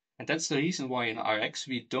 And that's the reason why in Rx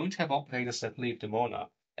we don't have operators that leave the monad,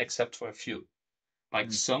 except for a few.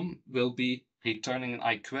 Like sum will be returning an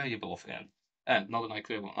IQueryable of int, not an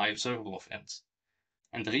IQueryable, an IObservable of int.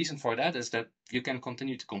 And the reason for that is that you can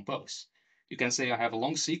continue to compose. You can say I have a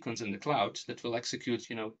long sequence in the cloud that will execute,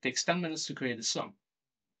 takes 10 minutes to create a sum.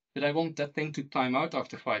 But I want that thing to time out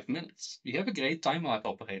after 5 minutes. We have a great timeout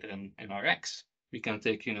operator in Rx. We can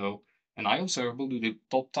take, an IObservable, do the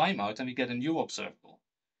top timeout, and we get a new observable.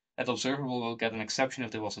 That observable will get an exception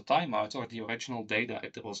if there was a timeout, or the original data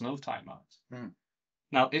if there was no timeout.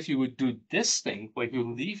 Now, if you would do this thing where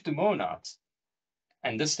you leave the monad,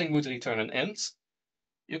 and this thing would return an int,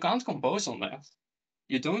 you can't compose on that.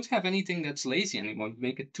 You don't have anything that's lazy anymore. You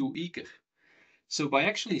make it too eager. So by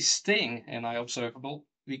actually staying in IObservable,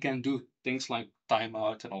 we can do things like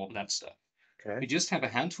timeout and all of that stuff. Okay. We just have a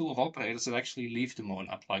handful of operators that actually leave the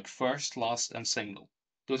monad, like first, last, and single.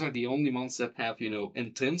 Those are the only ones that have,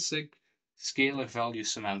 intrinsic scalar value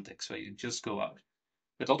semantics, where you just go out.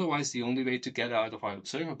 But otherwise, the only way to get out of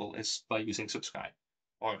IObservable is by using subscribe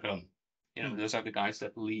or run. Those are the guys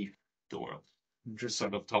that leave the world. Just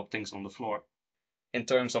sort of drop things on the floor. In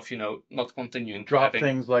terms of, not continuing. Drop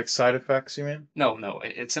things like side effects, you mean? No.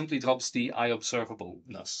 It simply drops the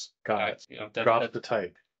IObservableness. Got it. Drops the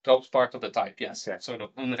type. Drops part of the type, yes. Okay. Sort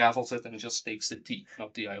of unravels it and just takes the T,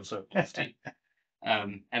 not the IObservable of T.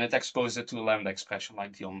 And it exposes it to a lambda expression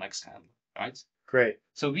like the onNext handler, right? Great.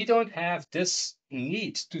 So we don't have this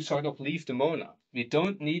need to sort of leave the monad. We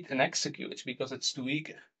don't need an execute because it's too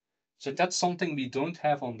eager. So that's something we don't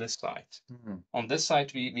have on this side. Mm-hmm. On this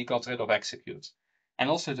side, we got rid of execute. And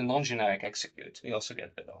also the non-generic execute, we also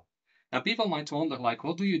get rid of. Now people might wonder, like,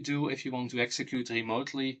 what do you do if you want to execute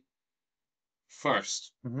remotely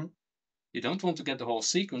first? Mm-hmm. You don't want to get the whole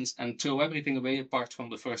sequence and throw everything away apart from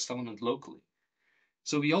the first element locally.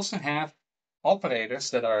 So we also have operators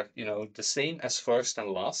that are, the same as first and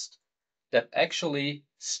last that actually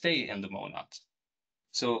stay in the monad.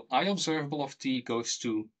 So IObservable of T goes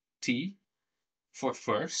to T for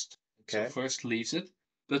first. Okay. So first leaves it,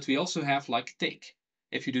 but we also have like take.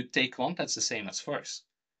 If you do take one, that's the same as first.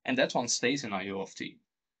 And that one stays in IO of T.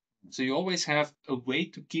 So you always have a way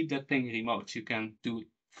to keep that thing remote. You can do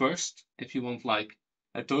first if you want like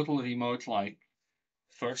a total remote like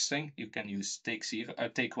first thing, you can use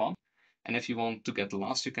take one. And if you want to get the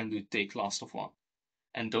last, you can do take last of one.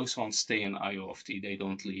 And those ones stay in IO of T, they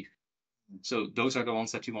don't leave. So those are the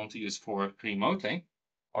ones that you want to use for remoting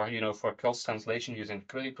or, for cross translation using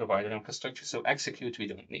query provider infrastructure. So execute we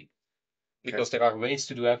don't need because there are ways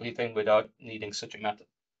to do everything without needing such a method.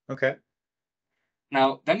 Okay.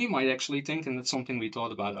 Now, then you might actually think, and that's something we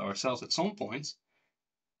thought about ourselves at some point,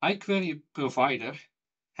 IQueryprovider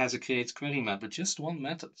has a create query method, just one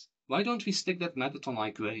method. Why don't we stick that method on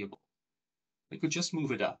IQueryable? We could just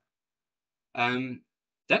move it up.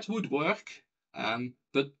 That would work,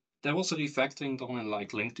 but there was a refactoring done in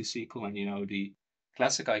like link to SQL and the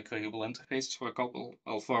classic IQueryable interfaces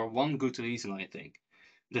for one good reason, I think.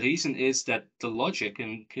 The reason is that the logic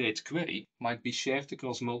in create query might be shared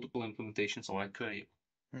across multiple implementations of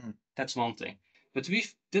IQueryable. That's one thing. But we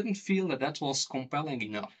didn't feel that was compelling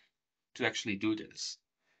enough to actually do this.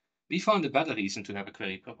 We found a better reason to have a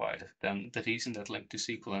query provider than the reason that link to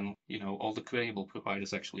SQL and all the queryable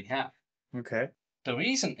providers actually have. Okay. The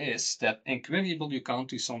reason is that in queryable you can't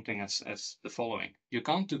do something as the following. You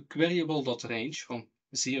can't do queryable.range from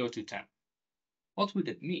 0 to 10. What would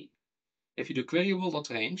it mean? If you do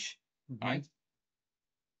queryable.range, right?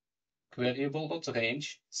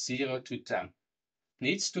 Queryable.range 0 to 10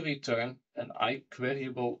 needs to return an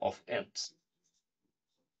IQueryable of int.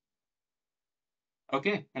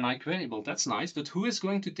 Okay, an IQueryable, that's nice, but who is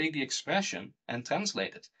going to take the expression and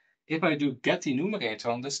translate it? If I do getEnumerator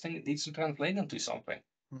on this thing, it needs to translate into something.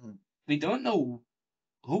 We don't know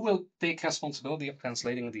who will take responsibility of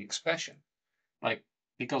translating the expression.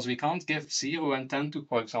 Because we can't give 0 and 10 to,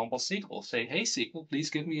 for example, SQL. Say, hey, SQL,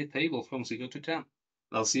 please give me a table from 0 to 10.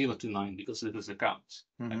 Well, 0 to 9, because it is a count.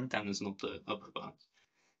 10 is not the upper bound.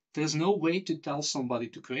 There's no way to tell somebody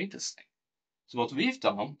to create this thing. So what we've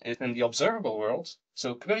done is in the observable world,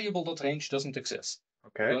 so queryable.range doesn't exist.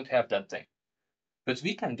 Okay. We don't have that thing. But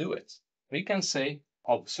we can do it. We can say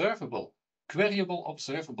observable, queryable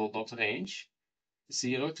observable.range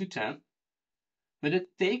 0 to 10, but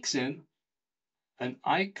it takes in an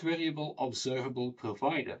IQueryable observable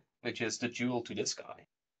provider, which is the dual to this guy,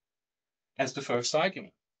 as the first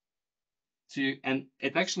argument. And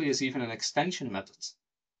it actually is even an extension method.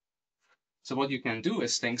 So what you can do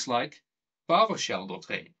is things like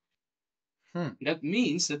PowerShell.range. That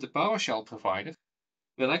means that the PowerShell provider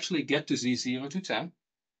will actually get to Z0 to 10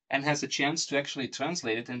 and has a chance to actually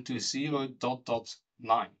translate it into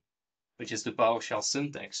 0.9, which is the PowerShell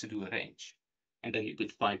syntax to do a range. And then you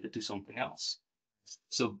could pipe it to something else.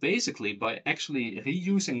 So basically, by actually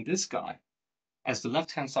reusing this guy as the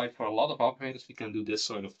left-hand side for a lot of operators, we can do this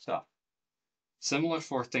sort of stuff. Similar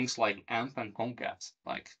for things like AMP and concat.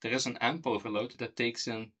 Like there is an AMP overload that takes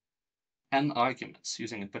in n arguments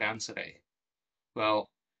using a params array. Well,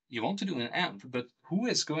 you want to do an AMP, but who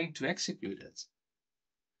is going to execute it?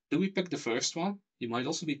 Do we pick the first one? You might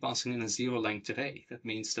also be passing in a zero-length array. That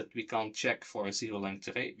means that we can't check for a zero-length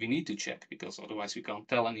array. We need to check because otherwise we can't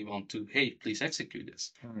tell anyone to, hey, please execute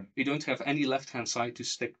this. We don't have any left-hand side to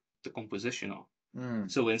stick the composition on.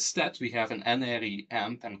 So instead, we have an nary,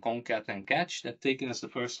 amp, and concat and catch that taken as the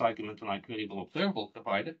first argument an IQueryable observable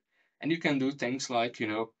provider. And you can do things like,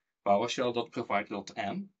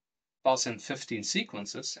 PowerShell.provide.amp, pass in 15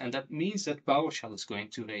 sequences, and that means that PowerShell is going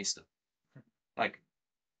to raise them. Like,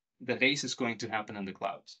 the race is going to happen in the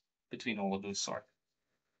cloud between all of those sorts.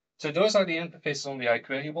 So those are the interfaces on the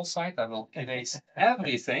IQueryable side. I will erase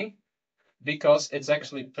everything because it's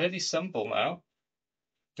actually pretty simple now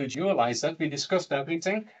to dualize that. We discussed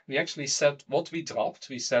everything. We actually said what we dropped.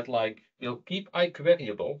 We said like, we'll keep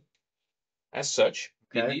IQueryable as such.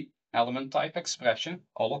 Okay. We need element type expression,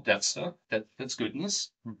 all of that stuff. That's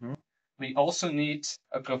goodness. We also need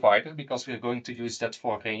a provider because we're going to use that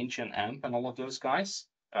for range and amp and all of those guys,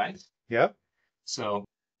 right? Yep. So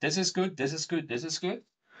this is good, this is good, this is good.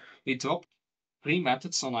 We dropped 3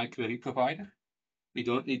 methods on IQueryProvider. We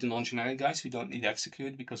don't need the non-generic guys. We don't need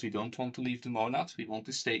execute because we don't want to leave the monad. We want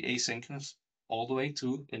to stay asynchronous all the way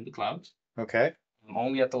through in the cloud. Okay. And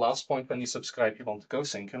only at the last point when you subscribe, you want to go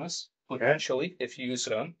synchronous. Potentially, if you use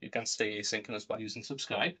run, you can stay asynchronous by using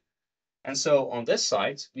subscribe. And so on this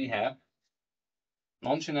side, we have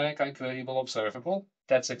non-generic IQueryable observable.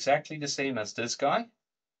 That's exactly the same as this guy.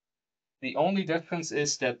 The only difference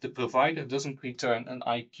is that the provider doesn't return an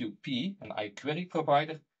IQP, an iQuery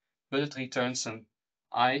provider, but it returns an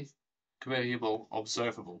IQueryable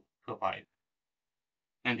observable provider.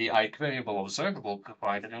 And the IQueryable observable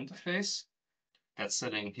provider interface that's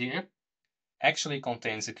sitting here actually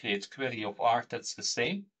contains a create query of R that's the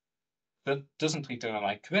same, but doesn't return an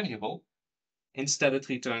IQueryable. Instead, it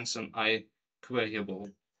returns an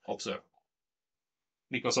IQueryable observable.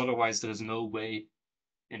 Because otherwise, there is no way,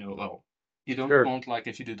 you don't want, like,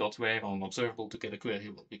 if you do .where on observable to get a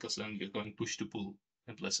queryable, because then you're going push to pull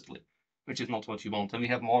implicitly, which is not what you want. And we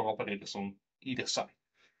have more operators on either side.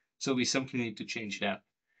 So we simply need to change that.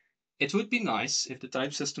 It would be nice if the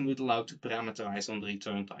type system would allow to parameterize on the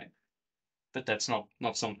return type, but that's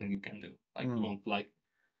not something you can do. Like, you want like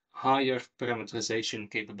higher parameterization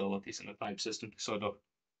capabilities in the type system to sort of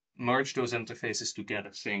merge those interfaces together,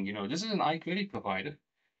 saying, this is an iQuery provider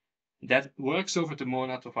that works over the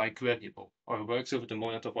monad of IQueryable, or works over the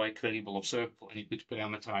monad of IQueryable observable, and you could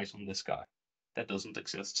parameterize on this guy. That doesn't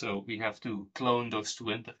exist. So we have to clone those 2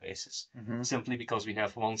 interfaces, simply because we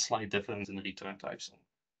have one slight difference in the return types.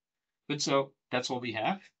 But so that's what we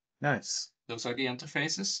have. Nice. Those are the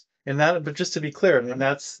interfaces. And that, but just to be clear, I mean,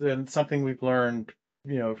 that's something we've learned,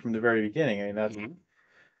 from the very beginning. I mean,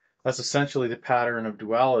 that's essentially the pattern of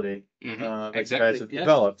duality that you guys have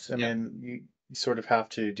developed. I mean, you sort of have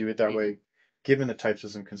to do it that way, given the type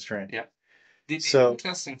system constraint. Yeah. The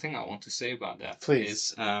interesting thing I want to say about that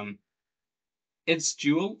is it's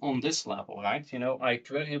dual on this level, right?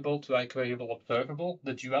 IQueryable to IQueryable observable.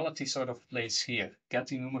 The duality sort of plays here.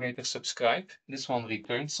 Get enumerator subscribe. This one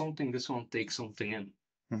returns something, this one takes something in.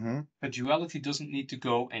 The duality doesn't need to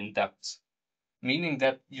go in depth, meaning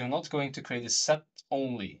that you're not going to create a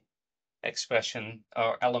set-only expression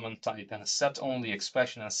or element type and a set-only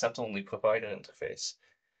expression and a set-only provider interface.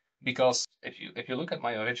 Because if you look at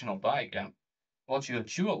my original diagram, what you're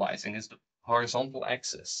dualizing is the horizontal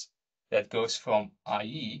axis that goes from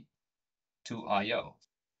IE to IO.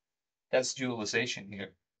 That's dualization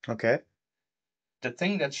here. Okay. The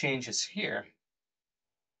thing that changes here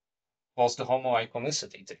was the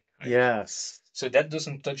homoiconicity thing. Right? Yes. So that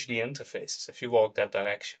doesn't touch the interfaces if you walk that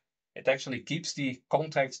direction. It actually keeps the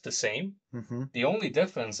context the same. The only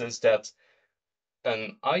difference is that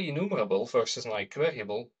an IEnumerable versus an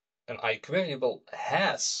IQueryable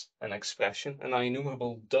has an expression, an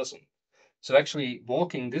IEnumerable doesn't. So actually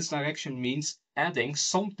walking this direction means adding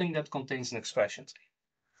something that contains an expression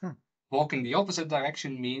tree. Walking the opposite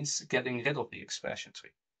direction means getting rid of the expression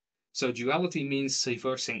tree. So duality means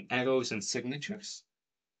reversing arrows and signatures.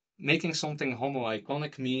 Making something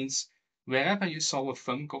homoiconic means wherever you saw a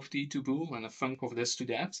func of t to bool and a func of this to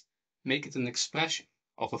that, make it an expression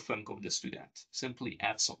of a func of this to that. Simply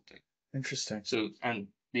add something. Interesting. So, and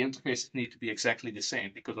the interfaces need to be exactly the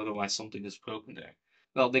same because otherwise something is broken there.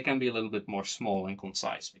 Well, they can be a little bit more small and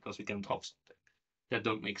concise because we can drop something that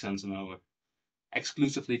don't make sense in our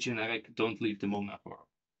exclusively generic, don't leave the monad world.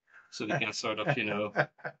 So we can sort of,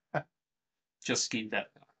 just keep that.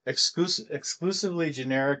 Exclusively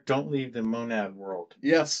generic, don't leave the monad world.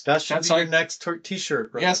 Yes. That should be your next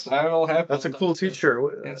t-shirt. Right? Yes, I will have. That's a cool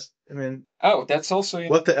t-shirt. Yes. I mean. Oh, that's also.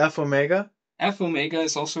 What the F omega? F omega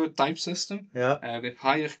is also a type system. Yeah. With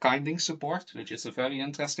higher kinding support, which is a very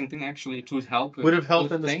interesting thing. Actually, it would help. Would have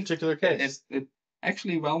helped in this particular case. It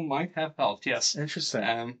actually might have helped. Yes.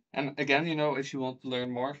 Interesting. And again, if you want to learn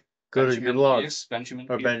more, Go to your logs. Benjamin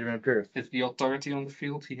Pierce. It's the authority on the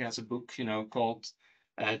field. He has a book, called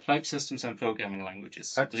Type Systems and Programming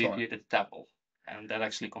Languages, abbreviated TAPL, and that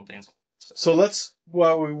actually contains. So let's,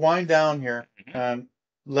 while we wind down here,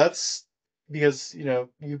 let's, because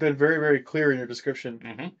you've been very, very clear in your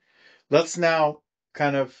description. Let's now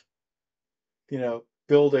kind of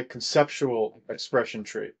build a conceptual expression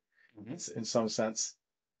tree in some sense.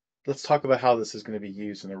 Let's talk about how this is going to be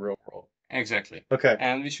used in the real world. Exactly. Okay.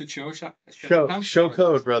 And we should show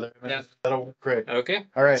code, brother. Yeah. That'll work great. Okay.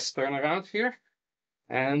 All right. Let's turn around here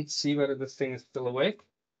and see whether this thing is still awake.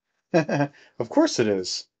 Of course it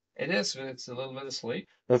is. It is, but it's a little bit asleep.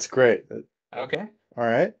 That's great. Okay. All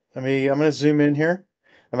right. I'm going to zoom in here.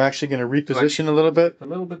 I'm actually going to reposition a little bit. A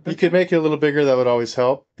little bit bigger. You could make it a little bigger. That would always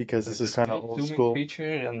help because this is kind of old school. Feature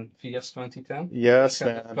in VS 2010. Yes,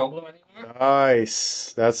 man. Problem anymore?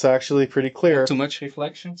 Nice. That's actually pretty clear. Not too much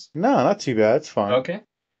reflections? No, not too bad. It's fine. Okay.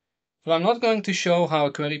 So I'm not going to show how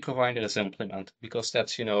a query provider is implemented because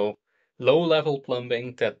that's, low-level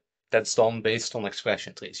plumbing that's done based on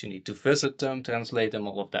expression trees. You need to visit them, translate them,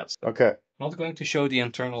 all of that stuff. Okay. I'm not going to show the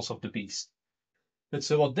internals of the beast. But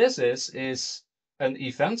so what this is an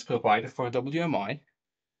event provider for WMI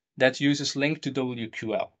that uses link to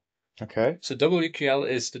WQL. Okay. So WQL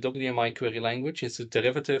is the WMI query language. It's a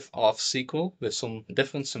derivative of SQL with some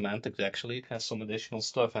different semantics, actually. It has some additional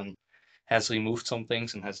stuff and has removed some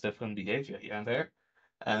things and has different behavior here and there.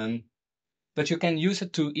 But you can use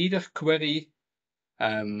it to either query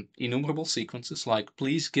enumerable sequences, like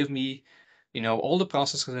please give me, all the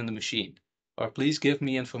processors in the machine, or please give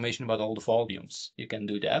me information about all the volumes. You can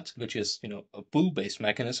do that, which is, a pool-based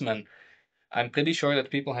mechanism. And I'm pretty sure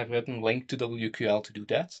that people have written link to WQL to do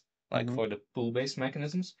that, like for the pool-based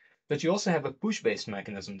mechanisms. But you also have a push-based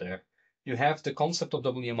mechanism there. You have the concept of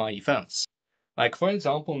WMI events. Like, for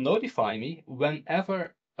example, notify me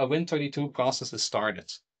whenever a Win32 process is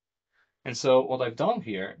started. And so what I've done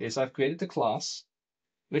here is I've created a class,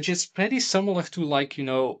 which is pretty similar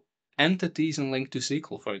to entities in link to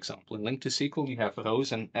SQL, for example. In link to SQL, you have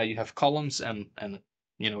rows and you have columns and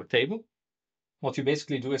a table. What you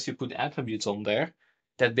basically do is you put attributes on there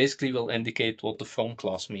that basically will indicate what the from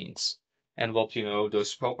class means and what,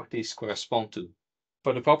 those properties correspond to.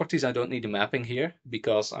 For the properties, I don't need a mapping here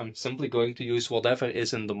because I'm simply going to use whatever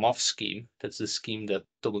is in the MOV scheme. That's the scheme that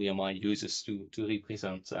WMI uses to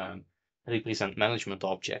represent management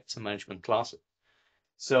objects and management classes.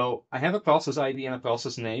 So I have a process ID and a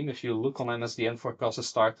process name. If you look on MSDN for process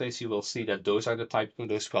start trace, you will see that those are the type of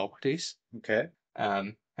those properties. Okay.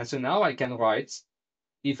 And so now I can write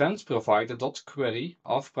event provider.query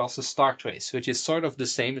of process start trace, which is sort of the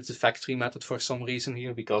same. It's a factory method for some reason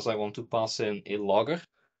here because I want to pass in a logger,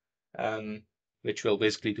 which will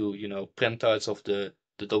basically do, printouts of the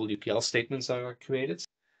WQL statements that are created.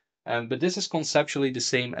 But this is conceptually the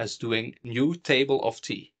same as doing new table of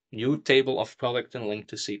T, new table of product and link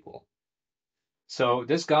to SQL. So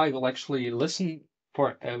this guy will actually listen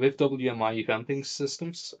for with WMI eventing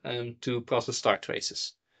systems to process start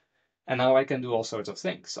traces. And now I can do all sorts of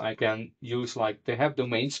things. I can use they have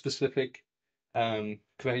domain-specific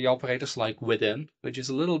query operators like within, which is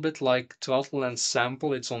a little bit like throttle and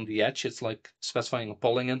sample. It's on the edge. It's like specifying a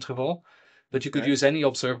polling interval. But you could use any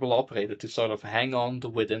observable operator to sort of hang on the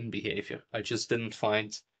within behavior. I just didn't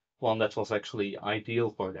find one that was actually ideal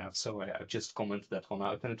for that. So I just commented that one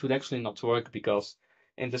out. And it would actually not work because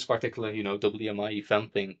in this particular, WMI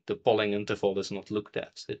event thing, the polling interval is not looked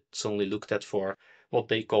at. It's only looked at for what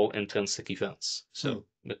they call intrinsic events. So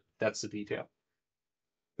but that's the detail.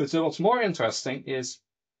 But so what's more interesting is,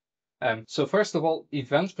 so first of all,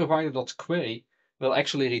 event provider.query will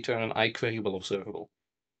actually return an IQueryable observable,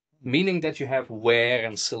 meaning that you have where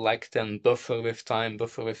and select and buffer with time,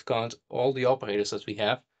 buffer with count, all the operators that we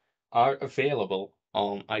have are available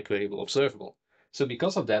on IQueryable observable. So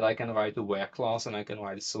because of that, I can write a where class and I can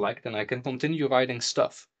write a select and I can continue writing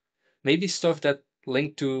stuff. Maybe stuff that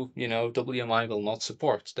link to, WMI will not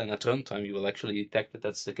support. Then at runtime, you will actually detect that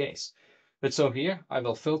that's the case. But so here, I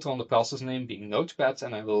will filter on the process name being notepad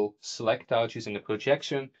and I will select out using a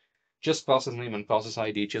projection, just process name and process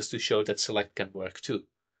ID just to show that select can work too.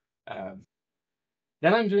 Then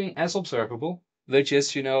I'm doing IObservable, which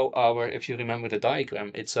is, if you remember the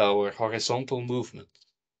diagram, it's our horizontal movement.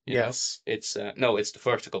 Yes. It's the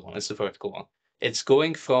vertical one. It's the vertical one. It's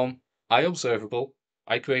going from IObservable,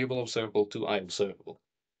 IQueryable observable to IObservable.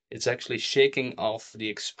 It's actually shaking off the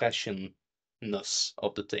expressionness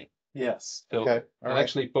of the thing. Yes. So okay. I'll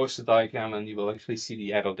actually post the diagram and you will actually see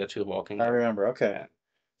the arrow that you're walking. I remember. Okay.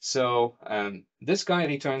 So this guy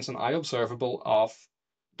returns an IObservable of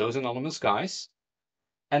those anonymous guys.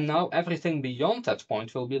 And now everything beyond that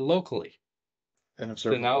point will be locally. And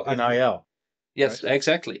observable in IL. Yes, right?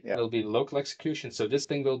 Exactly. Yeah. It will be local execution. So this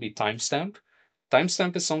thing will be timestamp.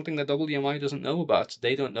 Timestamp is something that WMI doesn't know about.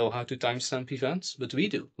 They don't know how to timestamp events, but we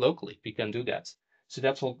do locally. We can do that. So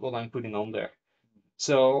that's what I'm putting on there.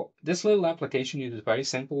 So this little application uses very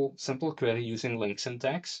simple query using link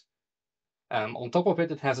syntax. On top of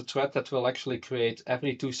it, it has a thread that will actually create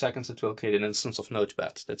every 2 seconds. It will create an instance of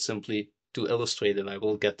Notepad. That's simply to illustrate that I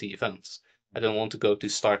will get the events. I don't want to go to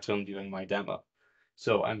start run during my demo.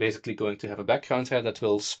 So I'm basically going to have a background here that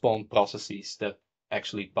will spawn processes that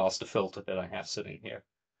actually pass the filter that I have sitting here.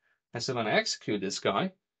 And so when I execute this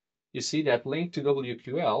guy, you see that link to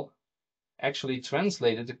WQL actually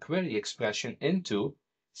translated the query expression into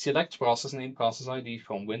select process name process ID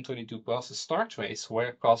from Win22 process start trace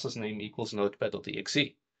where process name equals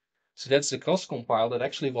notepad.exe. So that's the cross compile that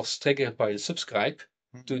actually was triggered by the subscribe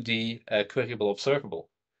to the queryable observable.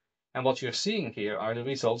 And what you're seeing here are the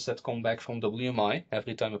results that come back from WMI.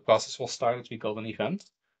 Every time a process was started, we got an event.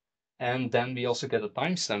 And then we also get a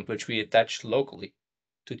timestamp, which we attach locally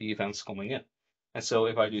to the events coming in. And so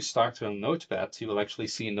if I do start run notepad, you will actually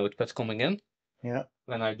see a notepad coming in. Yeah.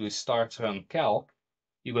 When I do start run calc,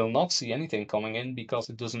 you will not see anything coming in because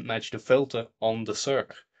it doesn't match the filter on the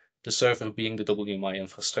server. The server being the WMI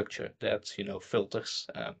infrastructure that, filters,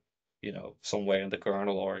 somewhere in the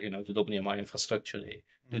kernel or, the WMI infrastructure, they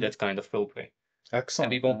do that kind of filtering.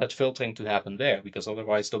 Excellent. And we want that filtering to happen there because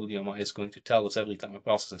otherwise WMI is going to tell us every time a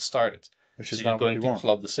process is started. Which is so not you're going what you to want.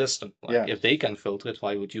 flood the system. Like Yeah. if they can filter it,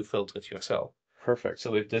 why would you filter it yourself? Perfect.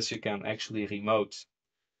 So with this, you can actually remote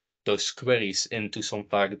those queries into some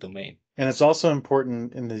target domain. And it's also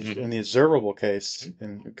important in the observable case,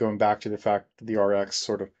 and going back to the fact that the RX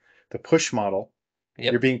sort of the push model,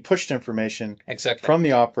 you're being pushed information from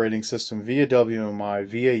the operating system via WMI,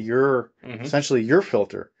 via your essentially your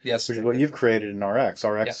filter, Yes. which is what you've created in RX.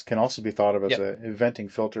 RX can also be thought of as an eventing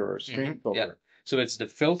filter or a stream filter. Yeah. So it's the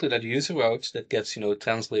filter that user wrote that gets,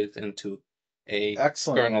 translated into a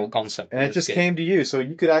Excellent, kernel man. concept. And it just came to you. So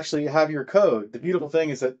you could actually have your code. The beautiful thing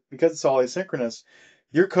is that because it's all asynchronous,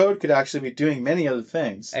 your code could actually be doing many other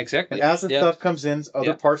things. Exactly. And as the stuff comes in,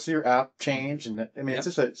 other parts of your app change. And I mean, it's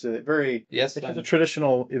just it's a very, it's just a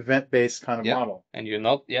traditional event-based kind of model. And you're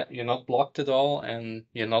not blocked at all, and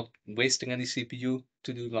you're not wasting any CPU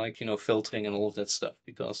to do filtering and all of that stuff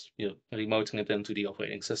because you're remoting it into the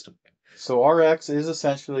operating system. So RX is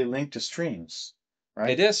essentially linked to streams, right?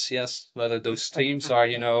 It is, yes. Whether those streams are,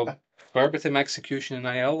 verbatim execution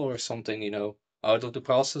in IL or something, out of the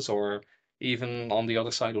process, or even on the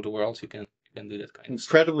other side of the world, you can do that kind of stuff.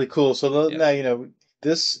 Incredibly cool. So now,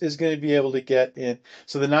 this is going to be able to get in.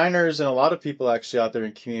 So the Niners and a lot of people actually out there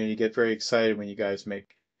in the community get very excited when you guys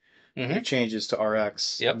make changes to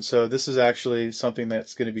RX. And so this is actually something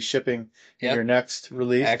that's going to be shipping in your next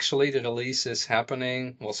release. Actually, the release was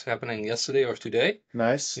happening yesterday or today.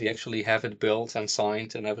 Nice. We actually have it built and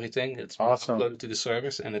signed and everything. It's awesome. Uploaded to the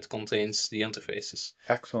servers, and it contains the interfaces.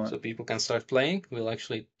 Excellent. So people can start playing. We'll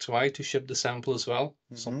actually try to ship the sample as well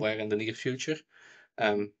somewhere in the near future.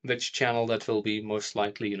 Which channel that will be most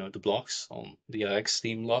likely, the blogs on the RX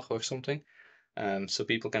Steam log or something. So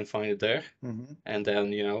people can find it there. And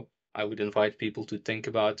then, I would invite people to think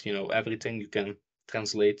about, everything you can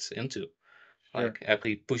translate into. Like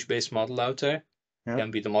every push-based model out there can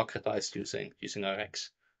be democratized using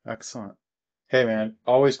RX. Excellent. Hey, man,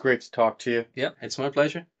 always great to talk to you. Yeah, it's my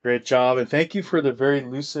pleasure. Great job. And thank you for the very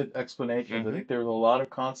lucid explanations. I think there were a lot of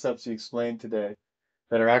concepts you explained today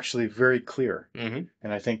that are actually very clear. And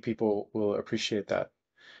I think people will appreciate that.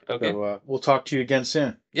 Okay. So we'll talk to you again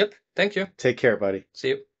soon. Yep. Thank you. Take care, buddy. See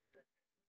you.